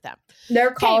obsessed with them.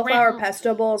 Their cauliflower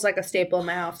pesto bowl is like a staple in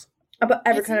my house. I put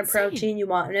every kind of protein you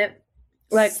want in it.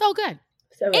 So good.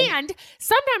 And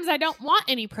sometimes I don't want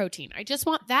any protein. I just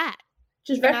want that.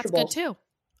 Just vegetables. That's good too.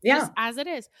 Yeah. Just as it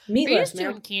is. Meatless, Are you just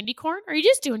doing candy corn? Or are you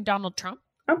just doing Donald Trump?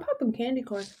 I'm popping candy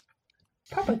corn.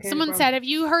 Someone said, have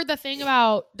you heard the thing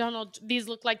about these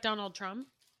look like Donald Trump?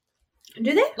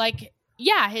 Do they?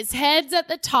 Yeah, his head's at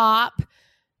the top,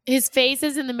 his face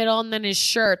is in the middle, and then his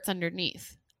shirt's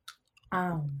underneath.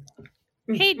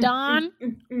 Hey, Don,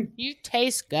 you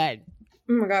taste good.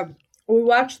 Oh my God. We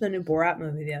watched the new Borat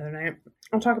movie the other night.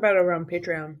 I'll talk about it over on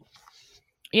Patreon.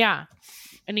 Yeah.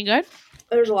 Any good?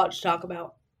 There's a lot to talk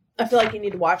about. I feel like you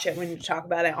need to watch it when you talk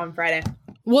about it on Friday.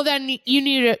 Well, then you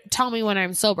need to tell me when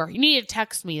I'm sober. You need to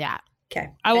text me that. Okay.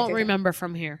 I won't remember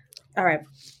from here. All right.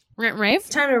 Rant and rave? It's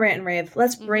time to rant and rave.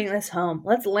 Let's bring this home.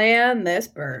 Let's land this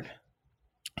bird.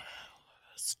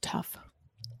 It's tough.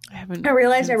 I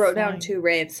realized I wrote down 2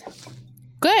 raves.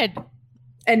 Good.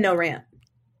 And no rant.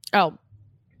 Oh.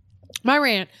 My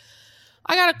rant.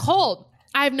 I got a cold.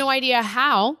 I have no idea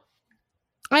how.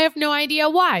 I have no idea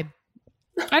why.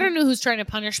 I don't know who's trying to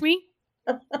punish me.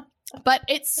 But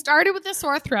it started with a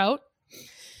sore throat.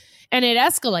 And it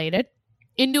escalated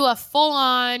into a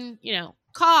full-on,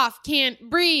 cough, can't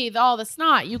breathe, all the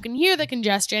snot. You can hear the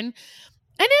congestion. And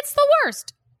it's the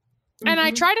worst. Mm-hmm. And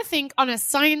I try to think on a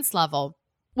science level,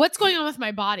 what's going on with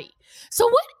my body? So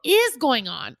what is going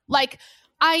on? Like,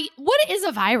 what is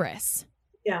a virus?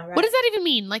 Yeah, right. What does that even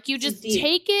mean? Like, you just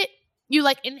take it, you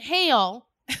inhale.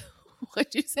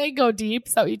 What'd you say? Go deep?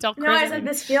 So you tell Chris. No, I said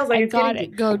this feels like it's getting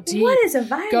deep. Go deep. What is a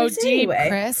virus Go deep, anyway?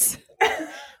 Chris.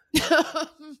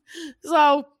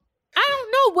 So I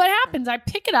don't know what happens. I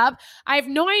pick it up. I have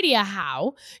no idea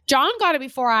how. John got it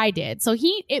before I did. So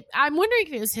I'm wondering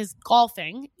if it was his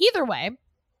golfing. Either way,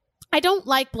 I don't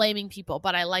like blaming people,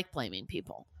 but I like blaming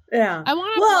people. Yeah. I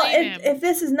want to blame him. If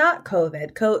this is not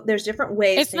COVID, there's different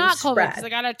ways it's not COVID spread. because I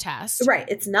got a test. Right.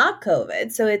 It's not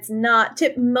COVID. So it's not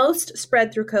most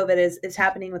spread through COVID is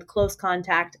happening with close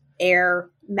contact, air,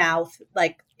 mouth,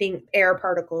 air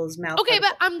particles, mouth. Okay,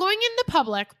 particles. but I'm going into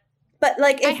public. But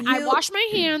I wash my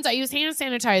hands. I use hand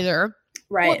sanitizer.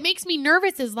 Right. What makes me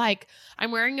nervous is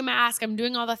I'm wearing a mask. I'm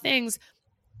doing all the things.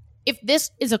 If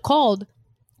this is a cold,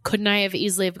 couldn't I have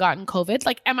easily have gotten COVID?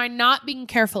 Am I not being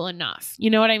careful enough? You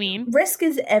know what I mean? Risk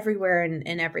is everywhere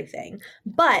in everything.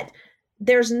 But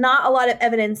there's not a lot of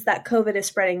evidence that COVID is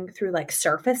spreading through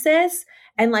surfaces.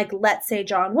 And let's say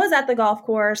John was at the golf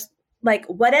course,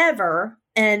 whatever,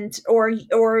 and or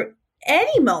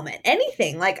any moment,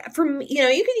 anything from,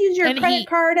 you could use your credit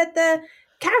card at the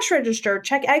cash register,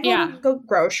 I go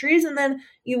groceries, and then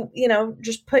you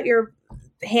just put your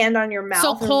hand on your mouth.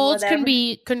 So colds can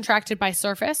be contracted by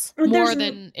surface more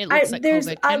than it looks like there's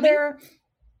COVID.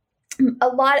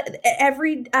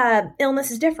 Every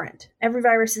illness is different. Every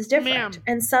virus is different.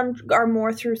 And some are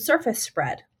more through surface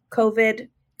spread. COVID,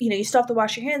 you still have to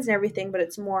wash your hands and everything, but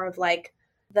it's more of the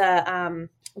air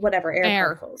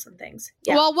particles and things.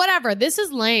 Yeah. Well, whatever. This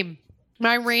is lame.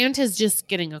 My rant is just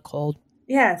getting a cold.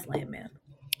 Yeah, it's lame, man.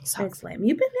 It's lame.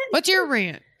 You've been in. What's your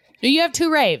rant? You have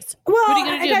 2 raves. Well, what are you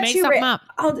going to do? Make something up?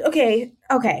 Okay.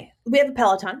 We have a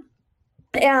Peloton.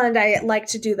 And I like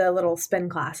to do the little spin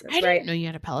classes, I didn't know you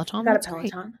had a Peloton. I got a Peloton.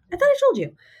 Great. I thought I told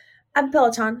you. I have a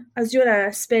Peloton. I was doing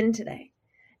a spin today.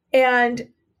 And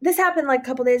this happened a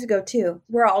couple days ago too,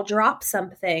 where I'll drop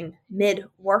something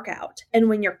mid-workout. And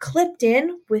when you're clipped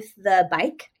in with the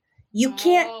bike, you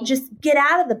can't just get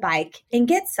out of the bike and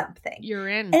get something. You're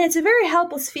in. And it's a very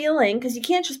helpless feeling because you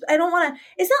can't I don't want to,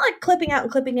 it's not clipping out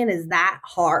and clipping in is that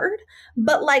hard.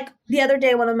 But the other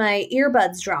day, one of my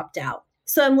earbuds dropped out.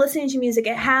 So I'm listening to music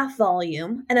at half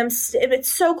volume and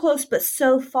it's so close, but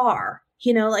so far,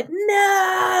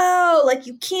 no,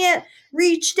 you can't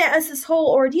reach down. It's this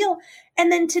whole ordeal.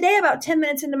 And then today, about 10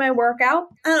 minutes into my workout,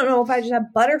 I don't know if I just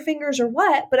have butterfingers or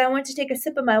what, but I went to take a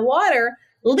sip of my water,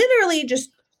 literally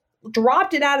just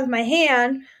dropped it out of my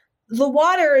hand. The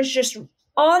water is just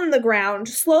on the ground,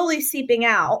 slowly seeping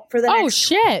out for the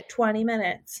next 20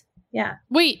 minutes. Yeah.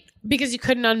 Wait, because you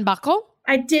couldn't unbuckle?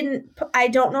 I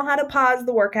don't know how to pause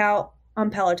the workout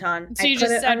on Peloton. So you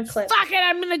just said, fuck it,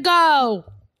 I'm going to go.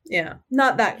 Yeah.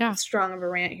 Not that strong of a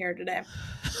rant here today.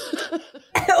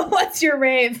 What's your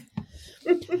rave?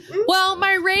 Well,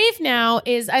 my rave now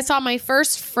is I saw my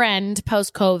first friend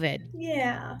post-COVID.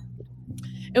 Yeah.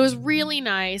 It was really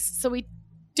nice. So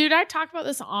did I talk about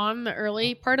this on the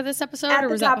early part of this episode? At or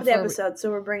was the top that of the episode, so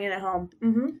we're bringing it home.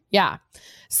 Mm-hmm. Yeah.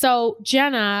 So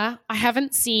Jenna, I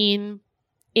haven't seen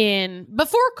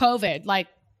before COVID,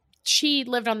 she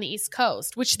lived on the East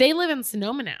Coast, which they live in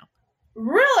Sonoma now.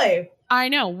 Really? I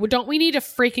know. Don't we need to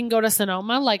freaking go to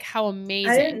Sonoma? How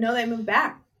amazing. I didn't know they moved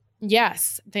back.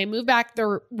 Yes, they moved back.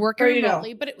 They're working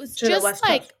remotely, but it was to just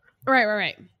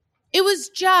right. It was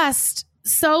just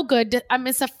so good.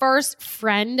 It's the first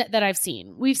friend that I've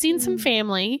seen. We've seen some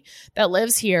family that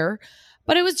lives here,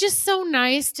 but it was just so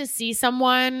nice to see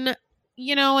someone,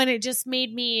 and it just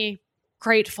made me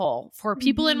grateful for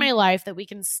people in my life that we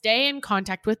can stay in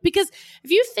contact with. Because if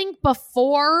you think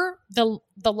before the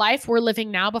life we're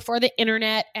living now, before the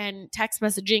internet and text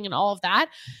messaging and all of that,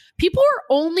 people are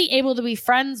only able to be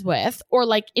friends with or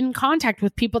in contact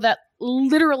with people that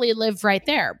literally live right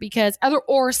there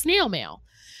or snail mail.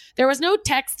 There was no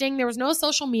texting. There was no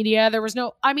social media. There was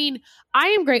no, I mean, I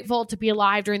am grateful to be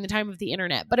alive during the time of the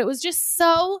internet, but it was just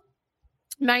so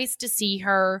nice to see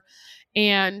her.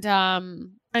 And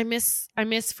I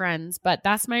miss friends, but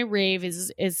that's my rave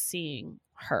is seeing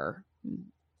her.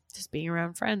 Just being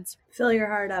around friends. Fill your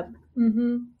heart up.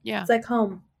 Mm-hmm. Yeah. It's like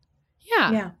home.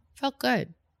 Yeah. Yeah. Felt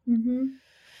good. Mm-hmm.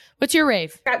 What's your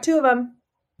rave? Got two of them.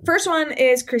 First one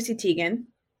is Chrissy Teigen.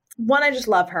 One, I just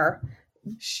love her.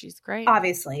 She's great.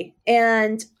 Obviously.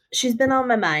 And she's been on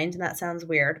my mind, and that sounds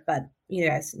weird, but you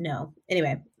guys know.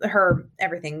 Anyway, her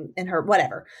everything and her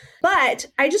whatever. But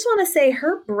I just want to say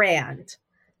her brand,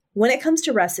 when it comes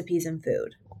to recipes and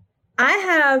food, I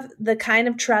have the kind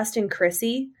of trust in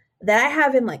Chrissy that I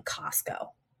have in like Costco.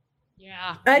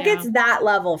 Yeah. Like it's that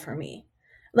level for me.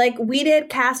 Like we did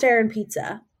cast iron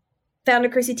pizza, found a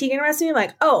Chrissy Teigen recipe. I'm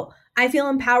like, oh, I feel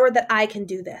empowered that I can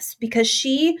do this because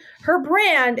her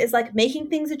brand is like making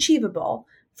things achievable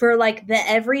for like the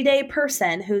everyday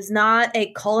person who's not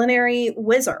a culinary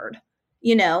wizard,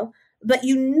 you know, but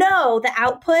you know, the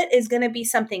output is going to be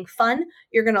something fun.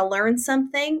 You're going to learn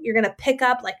something. You're going to pick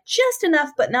up like just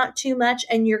enough, but not too much.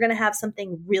 And you're going to have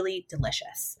something really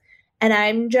delicious. And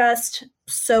I'm just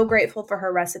so grateful for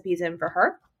her recipes and for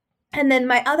her. And then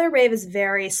my other rave is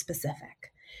very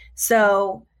specific.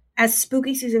 So as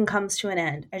spooky season comes to an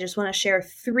end, I just want to share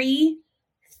 3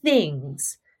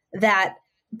 things that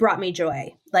brought me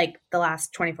joy, like the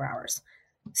last 24 hours.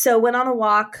 So went on a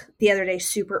walk the other day,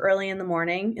 super early in the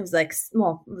morning. It was like,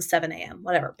 well, it was 7 a.m.,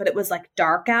 whatever, but it was like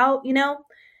dark out, you know?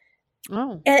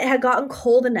 Oh. And it had gotten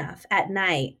cold enough at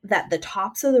night that the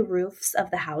tops of the roofs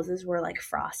of the houses were like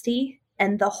frosty.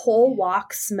 And the whole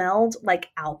walk smelled like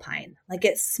alpine. Like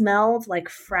it smelled like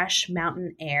fresh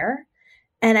mountain air.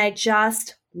 And I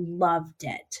just loved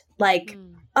it. Like,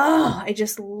 I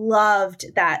just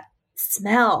loved that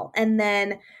smell. And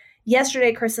then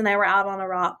yesterday, Chris and I were out on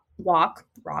a walk,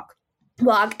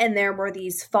 and there were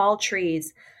these fall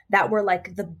trees that were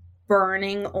like the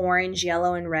burning orange,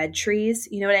 yellow, and red trees.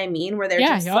 You know what I mean? Where they're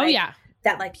just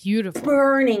that like beautiful,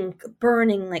 burning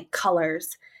like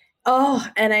colors. Oh,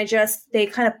 and they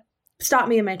kind of stopped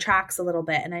me in my tracks a little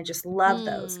bit, and I just love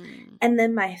those. And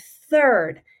then my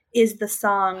third is the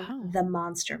song The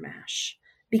Monster Mash,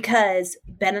 because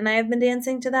Ben and I have been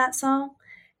dancing to that song.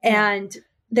 And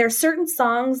there's certain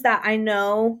songs that I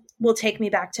know will take me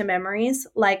back to memories.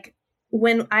 Like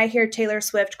when I hear Taylor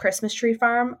Swift Christmas Tree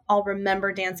Farm, I'll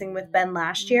remember dancing with Ben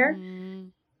last year.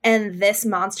 And this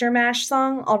Monster Mash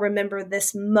song, I'll remember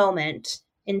this moment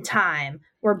in time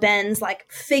where Ben's like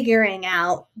figuring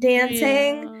out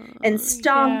dancing and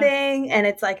stomping. And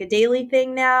it's like a daily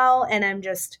thing now. And I'm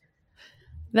just...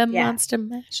 Monster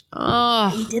Mash. Oh.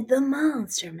 He did the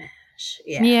Monster Mash.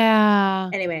 Yeah.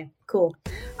 Anyway, cool.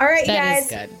 All right, that guys.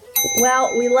 Is good.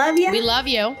 Well, we love you. We love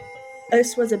you.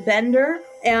 This was a bender.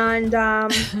 And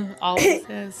always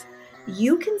is.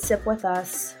 You can sip with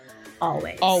us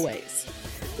always. Always.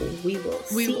 We will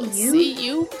see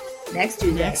you next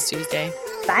Tuesday.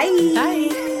 Bye.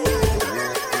 Bye.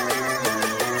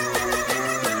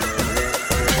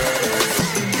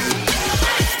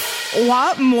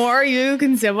 Want more? You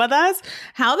can sit with us.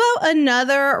 How about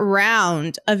another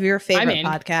round of your favorite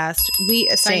podcast?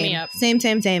 Sign me up.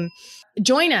 Same.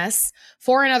 Join us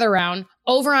for another round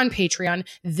over on Patreon.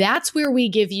 That's where we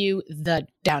give you the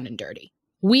down and dirty.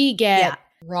 We get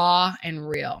raw and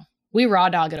real. We raw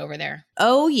dog it over there.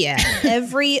 Oh, yeah.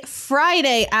 Every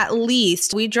Friday, at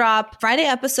least, we drop Friday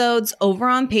episodes over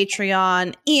on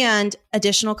Patreon and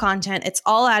additional content. It's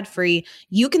all ad free.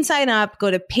 You can sign up.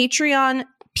 Go to Patreon.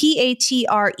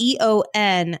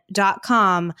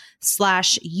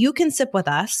 patreon.com/you can sip with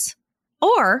us,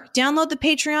 or download the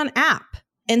Patreon app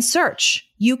and search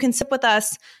You Can Sip With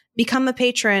Us. Become a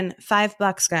patron.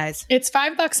 $5, guys. It's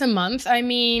 $5 a month. I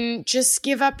mean, just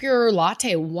give up your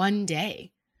latte one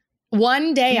day.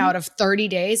 One day out of 30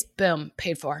 days, boom,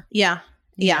 paid for. Yeah.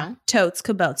 Totes,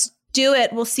 kabotes. Do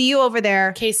it. We'll see you over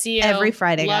there. KCO. Every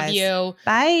Friday, Love guys. you.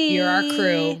 Bye. You're our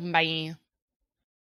crew. Bye.